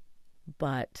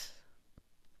 but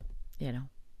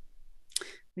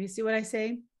You see what I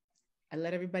say? I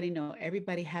let everybody know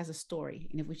everybody has a story,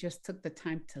 and if we just took the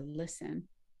time to listen,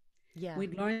 Yeah. We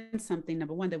learned something,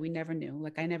 number one, that we never knew.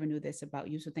 Like, I never knew this about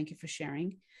you. So thank you for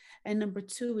sharing. And number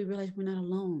two, we realized we're not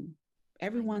alone.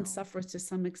 Everyone know. suffers to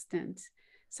some extent.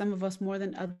 Some of us more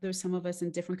than others, some of us in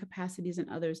different capacities than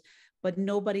others, but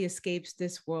nobody escapes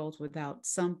this world without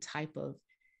some type of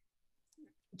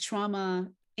trauma,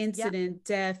 Yeah. incident,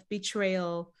 death,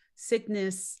 betrayal,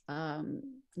 sickness,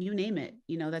 you name it.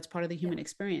 That's part of the Yeah. human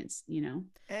experience,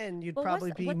 And you'd Well,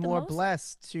 probably be what the more most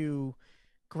blessed to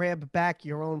grab back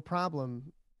your own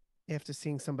problem after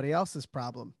seeing somebody else's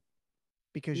problem,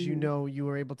 because you Mhm. know you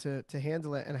were able to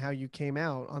handle it and how you came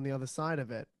out on the other side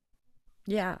of it.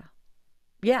 Yeah.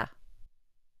 Yeah.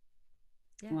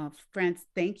 Yeah. Well, France,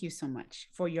 thank you so much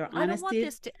for your I don't want honesty,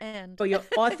 this to end. for your It's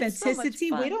so much authenticity.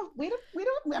 fun.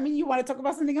 I mean, you want to talk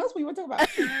about something else? We want to talk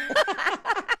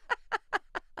about.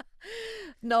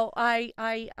 No,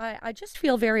 I just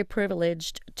feel very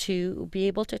privileged to be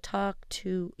able to talk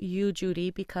to you, Judy,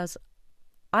 because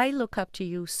I look up to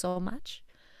you so much.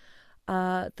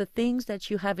 The things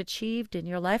that you have achieved in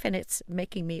your life, and it's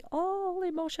making me all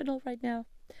emotional right now.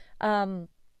 Um,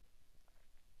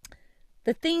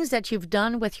 the things that you've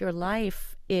done with your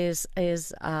life is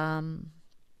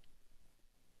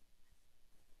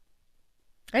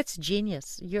it's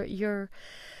genius.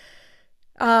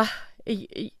 Uh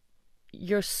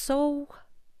you're so,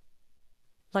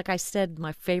 like I said,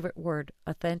 my favorite word,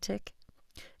 authentic.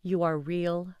 You are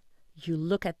real. You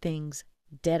look at things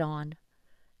dead on.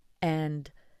 And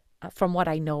from what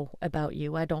I know about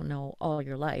you, I don't know all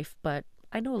your life, but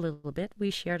I know a little bit.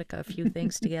 We shared a few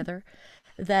things together.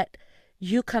 That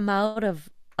you come out of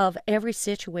every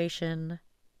situation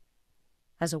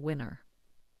as a winner.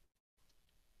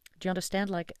 Do you understand?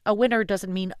 Like, a winner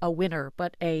doesn't mean a winner,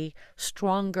 but a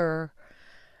stronger,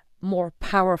 more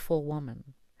powerful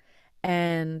woman.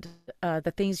 And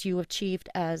the things you achieved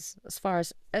as far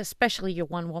as, especially your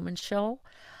one woman show,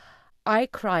 I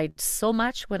cried so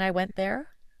much when I went there.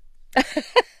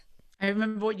 I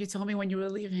remember what you told me when you were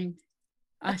leaving.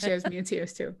 She has me in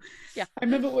tears too. Yeah. I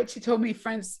remember what she told me.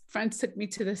 Friends took me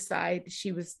to the side.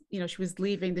 She was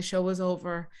leaving. The show was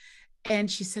over.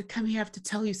 And she said, "Come here, I have to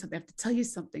tell you something. I have to tell you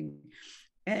something."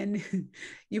 And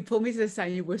you pulled me to the side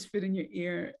and you whispered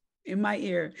in my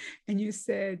ear, and you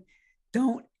said,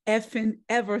 "Don't effing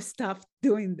ever stop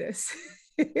doing this."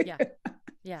 Yeah.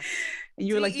 Yeah. And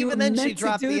you were See, like, "You were even then she meant to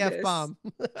dropped do the this." F-bomb.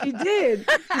 She did.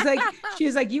 She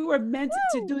was like, "You were meant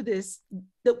to do this.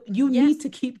 You Yes. need to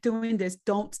keep doing this.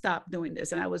 Don't stop doing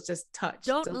this." And I was just touched.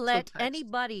 Don't so let touched.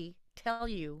 anybody tell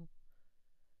you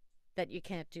that you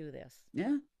can't do this.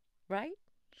 Yeah, Right?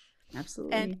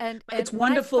 absolutely. And It's what I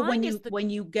wonderful when find is when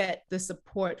you get the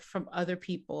support from other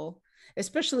people.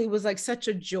 Especially, it was like such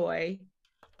a joy.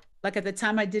 Like, at the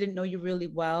time, I didn't know you really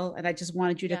well, and I just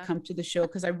wanted you to Yeah. come to the show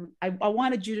because I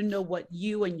wanted you to know what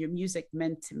you and your music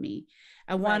meant to me.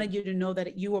 I wanted Right. you to know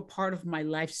that you were part of my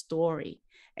life story,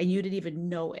 and you didn't even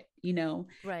know it,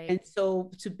 Right. And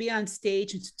so to be on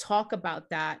stage and to talk about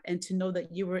that, and to know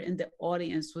that you were in the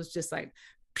audience, was just like,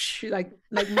 like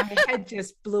my head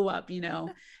just blew up,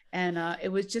 And it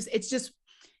was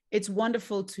it's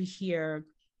wonderful to hear,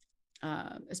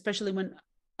 especially when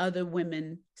other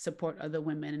women support other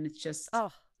women. And it's just,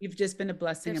 Oh, you've just been a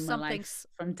blessing there's in my something. life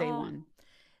from day Oh, one.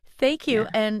 thank you. Yeah.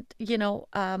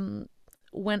 And,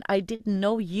 when I didn't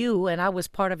know you and I was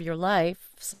part of your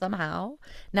life somehow,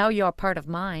 now you're part of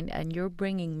mine and you're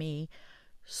bringing me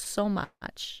so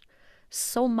much.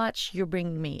 So much you're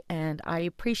bringing me. And I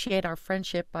appreciate our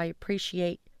friendship. I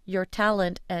appreciate your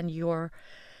talent and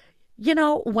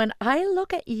when I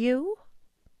look at you,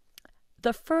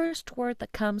 the first word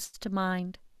that comes to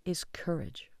mind is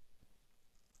courage.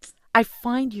 I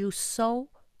find you so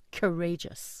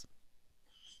courageous.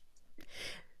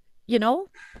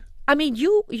 I mean,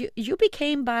 you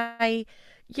became by,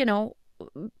 you know,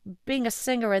 being a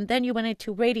singer, and then you went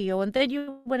into radio, and then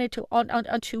you went into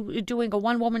onto doing a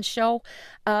one woman show.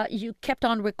 You kept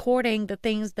on recording the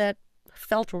things that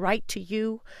felt right to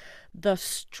you. The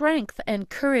strength and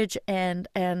courage, and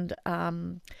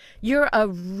you're a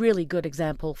really good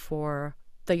example for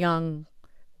the young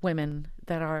women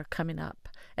that are coming up.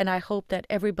 And I hope that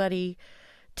everybody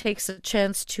takes a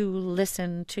chance to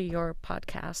listen to your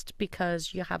podcast,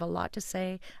 because you have a lot to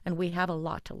say and we have a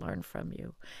lot to learn from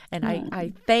you. And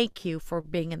I thank you for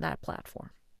being in that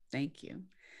platform. Thank you.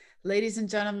 Ladies and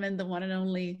gentlemen, the one and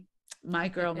only, my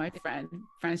girl, my friend,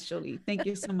 France Joli. Thank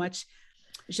you so much.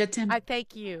 Je t'aime. I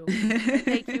thank you. I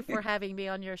thank you for having me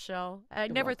on your show. I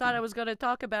You're never thought welcome. I was going to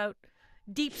talk about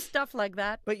deep stuff like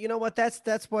that. But you know what? That's what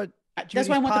That's what I Judy's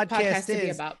want the podcast podcast to be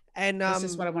is. about. And That's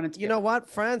just what I wanted to you be know about. what,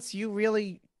 France, you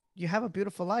have a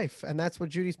beautiful life, and that's what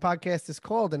Judy's podcast is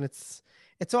called. And it's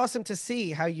it's awesome to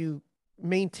see how you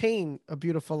maintain a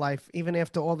beautiful life even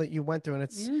after all that you went through. And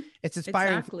it's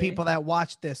inspiring for people that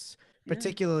watch this,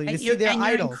 particularly to see their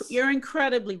idols. You're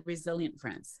incredibly resilient,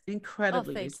 friends.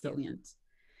 Incredibly resilient.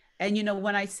 And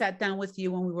when I sat down with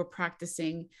you when we were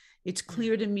practicing, it's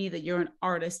clear to me that you're an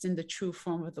artist in the true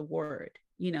form of the word.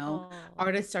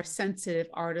 Artists are sensitive,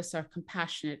 artists are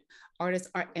compassionate, artists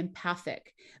are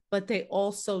empathic, but they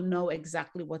also know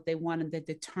exactly what they want, and they're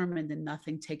determined, and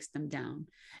nothing takes them down.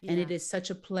 And it is such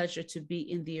a pleasure to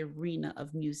be in the arena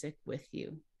of music with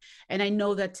you. And I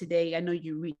know that today, I know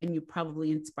you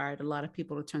probably inspired a lot of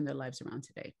people to turn their lives around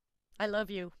today. I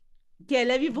love you. Yeah, I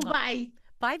love you. Bye-bye.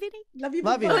 Bye, Vinny. Love you.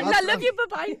 Love you. I love you.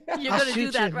 Bye-bye. You're going to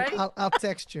do that, right? I'll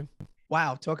text you.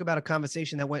 Wow. Talk about a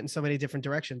conversation that went in so many different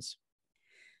directions.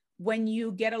 When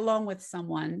you get along with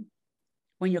someone,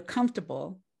 when you're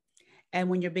comfortable, and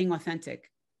when you're being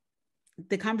authentic,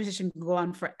 the conversation can go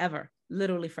on forever,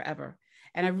 literally forever.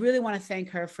 And I really want to thank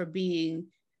her for being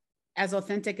as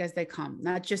authentic as they come,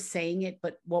 not just saying it,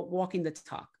 but walking the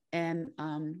talk. And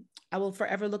I will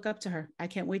forever look up to her. I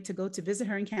can't wait to go to visit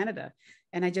her in Canada.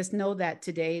 And I just know that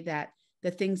today, that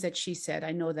the things that she said,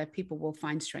 I know that people will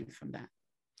find strength from that.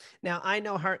 Now, I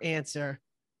know her answer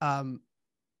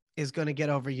is going to get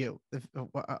over you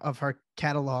of her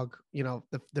catalog,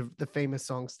 the famous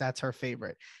songs. That's her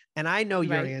favorite. And I know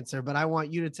your answer, but I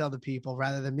want you to tell the people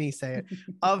rather than me say it.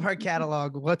 Of her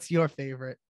catalog, what's your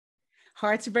favorite?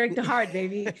 Heart to Break the Heart,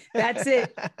 baby. That's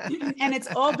it. And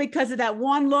it's all because of that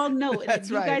one long note. And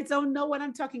if you guys don't know what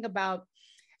I'm talking about,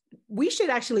 we should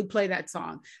actually play that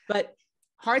song. But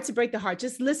Heart to Break the Heart,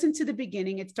 just listen to the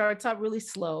beginning. It starts out really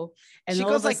slow. And she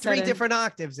goes like three different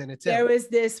octaves in it too. There is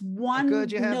this one note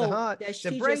that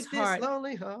she to break just this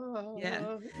lonely heart.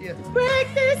 Yeah.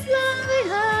 Break this lonely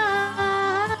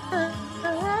heart.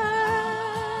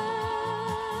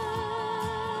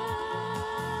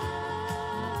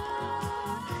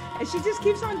 And she just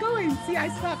keeps on going. See, I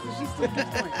stopped, and she still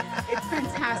keeps going. It's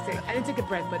fantastic. I didn't take a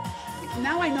breath, but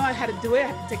now I know how to do it. I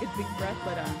have to take a big breath,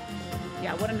 but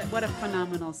yeah, what a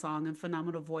phenomenal song and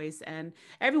phenomenal voice. And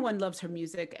everyone loves her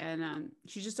music. And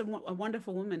she's just a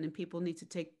wonderful woman, and people need to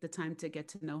take the time to get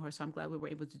to know her. So I'm glad we were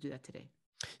able to do that today.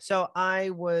 So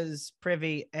I was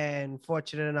privy and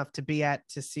fortunate enough to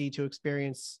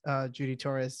experience Judy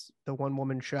Torres, the one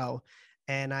woman show.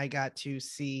 And I got to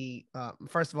see,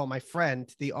 first of all, my friend,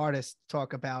 the artist,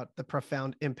 talk about the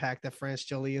profound impact that France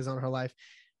Joli is on her life.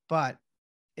 But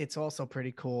it's also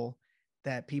pretty cool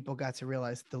that people got to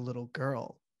realize the little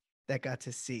girl that got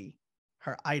to see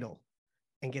her idol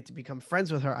and get to become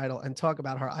friends with her idol and talk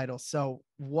about her idol. So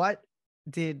what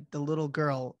did the little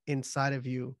girl inside of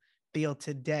you feel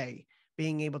today,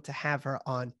 being able to have her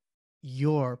on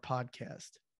your podcast?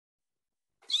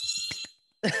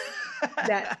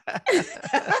 That's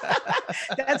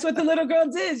what the little girl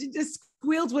did. She just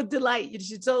squeals with delight.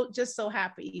 She's just so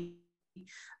happy.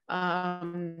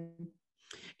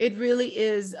 It really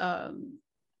is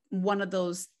one of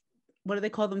those, what do they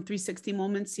call them, 360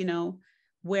 moments,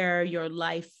 where your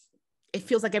life, it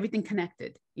feels like everything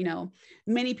connected.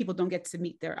 Many people don't get to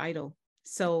meet their idol.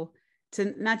 So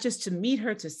to not just to meet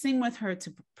her, to sing with her,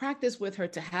 to practice with her,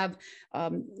 to have,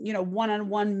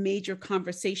 one-on-one major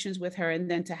conversations with her,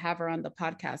 and then to have her on the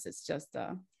podcast. It's just,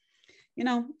 I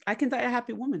can die a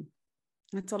happy woman.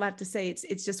 That's all I have to say.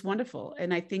 It's just wonderful.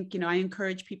 And I think, I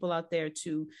encourage people out there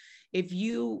to, if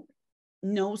you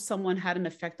know someone had an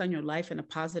effect on your life in a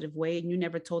positive way and you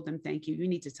never told them thank you, you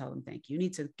need to tell them thank you. You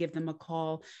need to give them a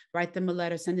call, write them a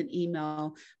letter, send an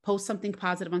email, post something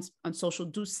positive on social,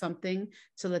 do something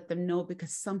to let them know,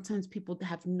 because sometimes people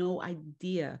have no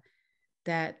idea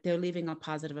that they're leaving a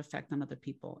positive effect on other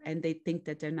people, and they think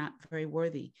that they're not very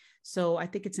worthy. So I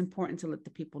think it's important to let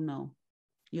the people know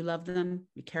you love them,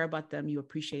 you care about them, you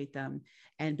appreciate them.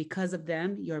 And because of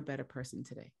them, you're a better person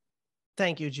today.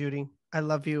 Thank you, Judy. I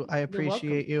love you. I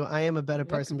appreciate you. I am a better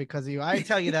person because of you. I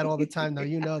tell you that all the time, though.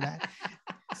 You know that.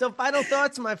 So final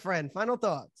thoughts, my friend. Final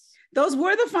thoughts. Those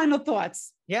were the final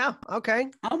thoughts. Yeah. Okay.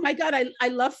 Oh my God. I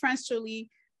love France Joli.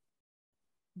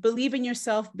 Believe in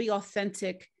yourself. Be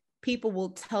authentic. People will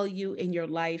tell you in your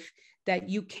life that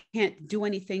you can't do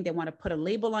anything. They want to put a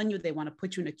label on you. They want to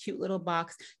put you in a cute little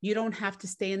box. You don't have to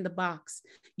stay in the box.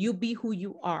 You be who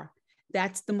you are.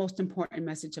 That's the most important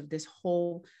message of this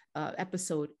whole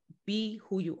episode. Be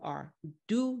who you are.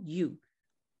 Do you.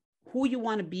 Who you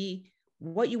want to be,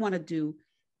 what you want to do.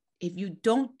 If you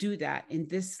don't do that in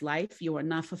this life, you are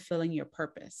not fulfilling your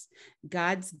purpose.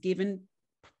 God's given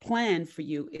plan for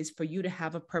you is for you to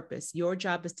have a purpose. Your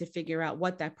job is to figure out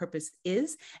what that purpose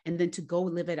is and then to go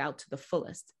live it out to the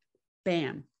fullest.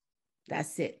 Bam.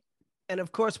 That's it. And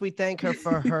of course, we thank her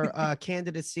for her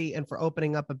candidacy and for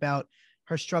opening up about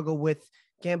her struggle with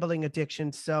gambling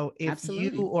addiction. So if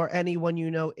Absolutely. you or anyone you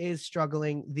know is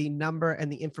struggling, the number and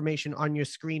the information on your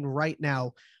screen right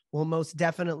now will most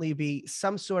definitely be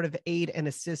some sort of aid and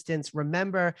assistance.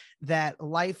 Remember that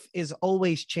life is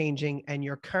always changing, and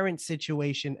your current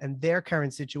situation and their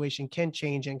current situation can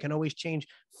change and can always change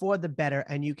for the better.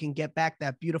 And you can get back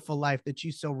that beautiful life that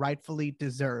you so rightfully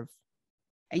deserve.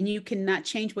 And you cannot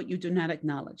change what you do not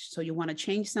acknowledge. So you want to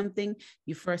change something,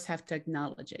 you first have to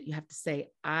acknowledge it. You have to say,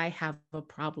 I have a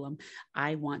problem.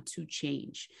 I want to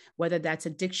change. Whether that's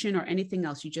addiction or anything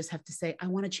else, you just have to say, I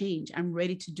want to change. I'm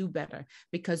ready to do better.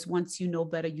 Because once you know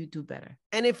better, you do better.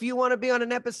 And if you want to be on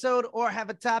an episode or have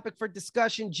a topic for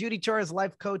discussion, Judy Torres,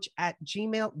 life coach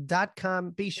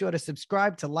 @gmail.com. Be sure to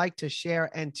subscribe, to like, to share,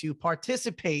 and to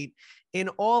participate in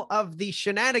all of the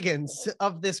shenanigans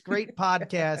of this great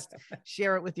podcast.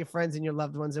 Share it with your friends and your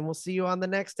loved ones, and we'll see you on the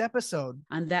next episode.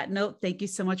 On that note, thank you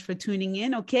so much for tuning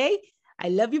in. Okay. I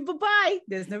love you. Bye-bye.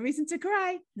 There's no reason to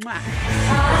cry. Mwah.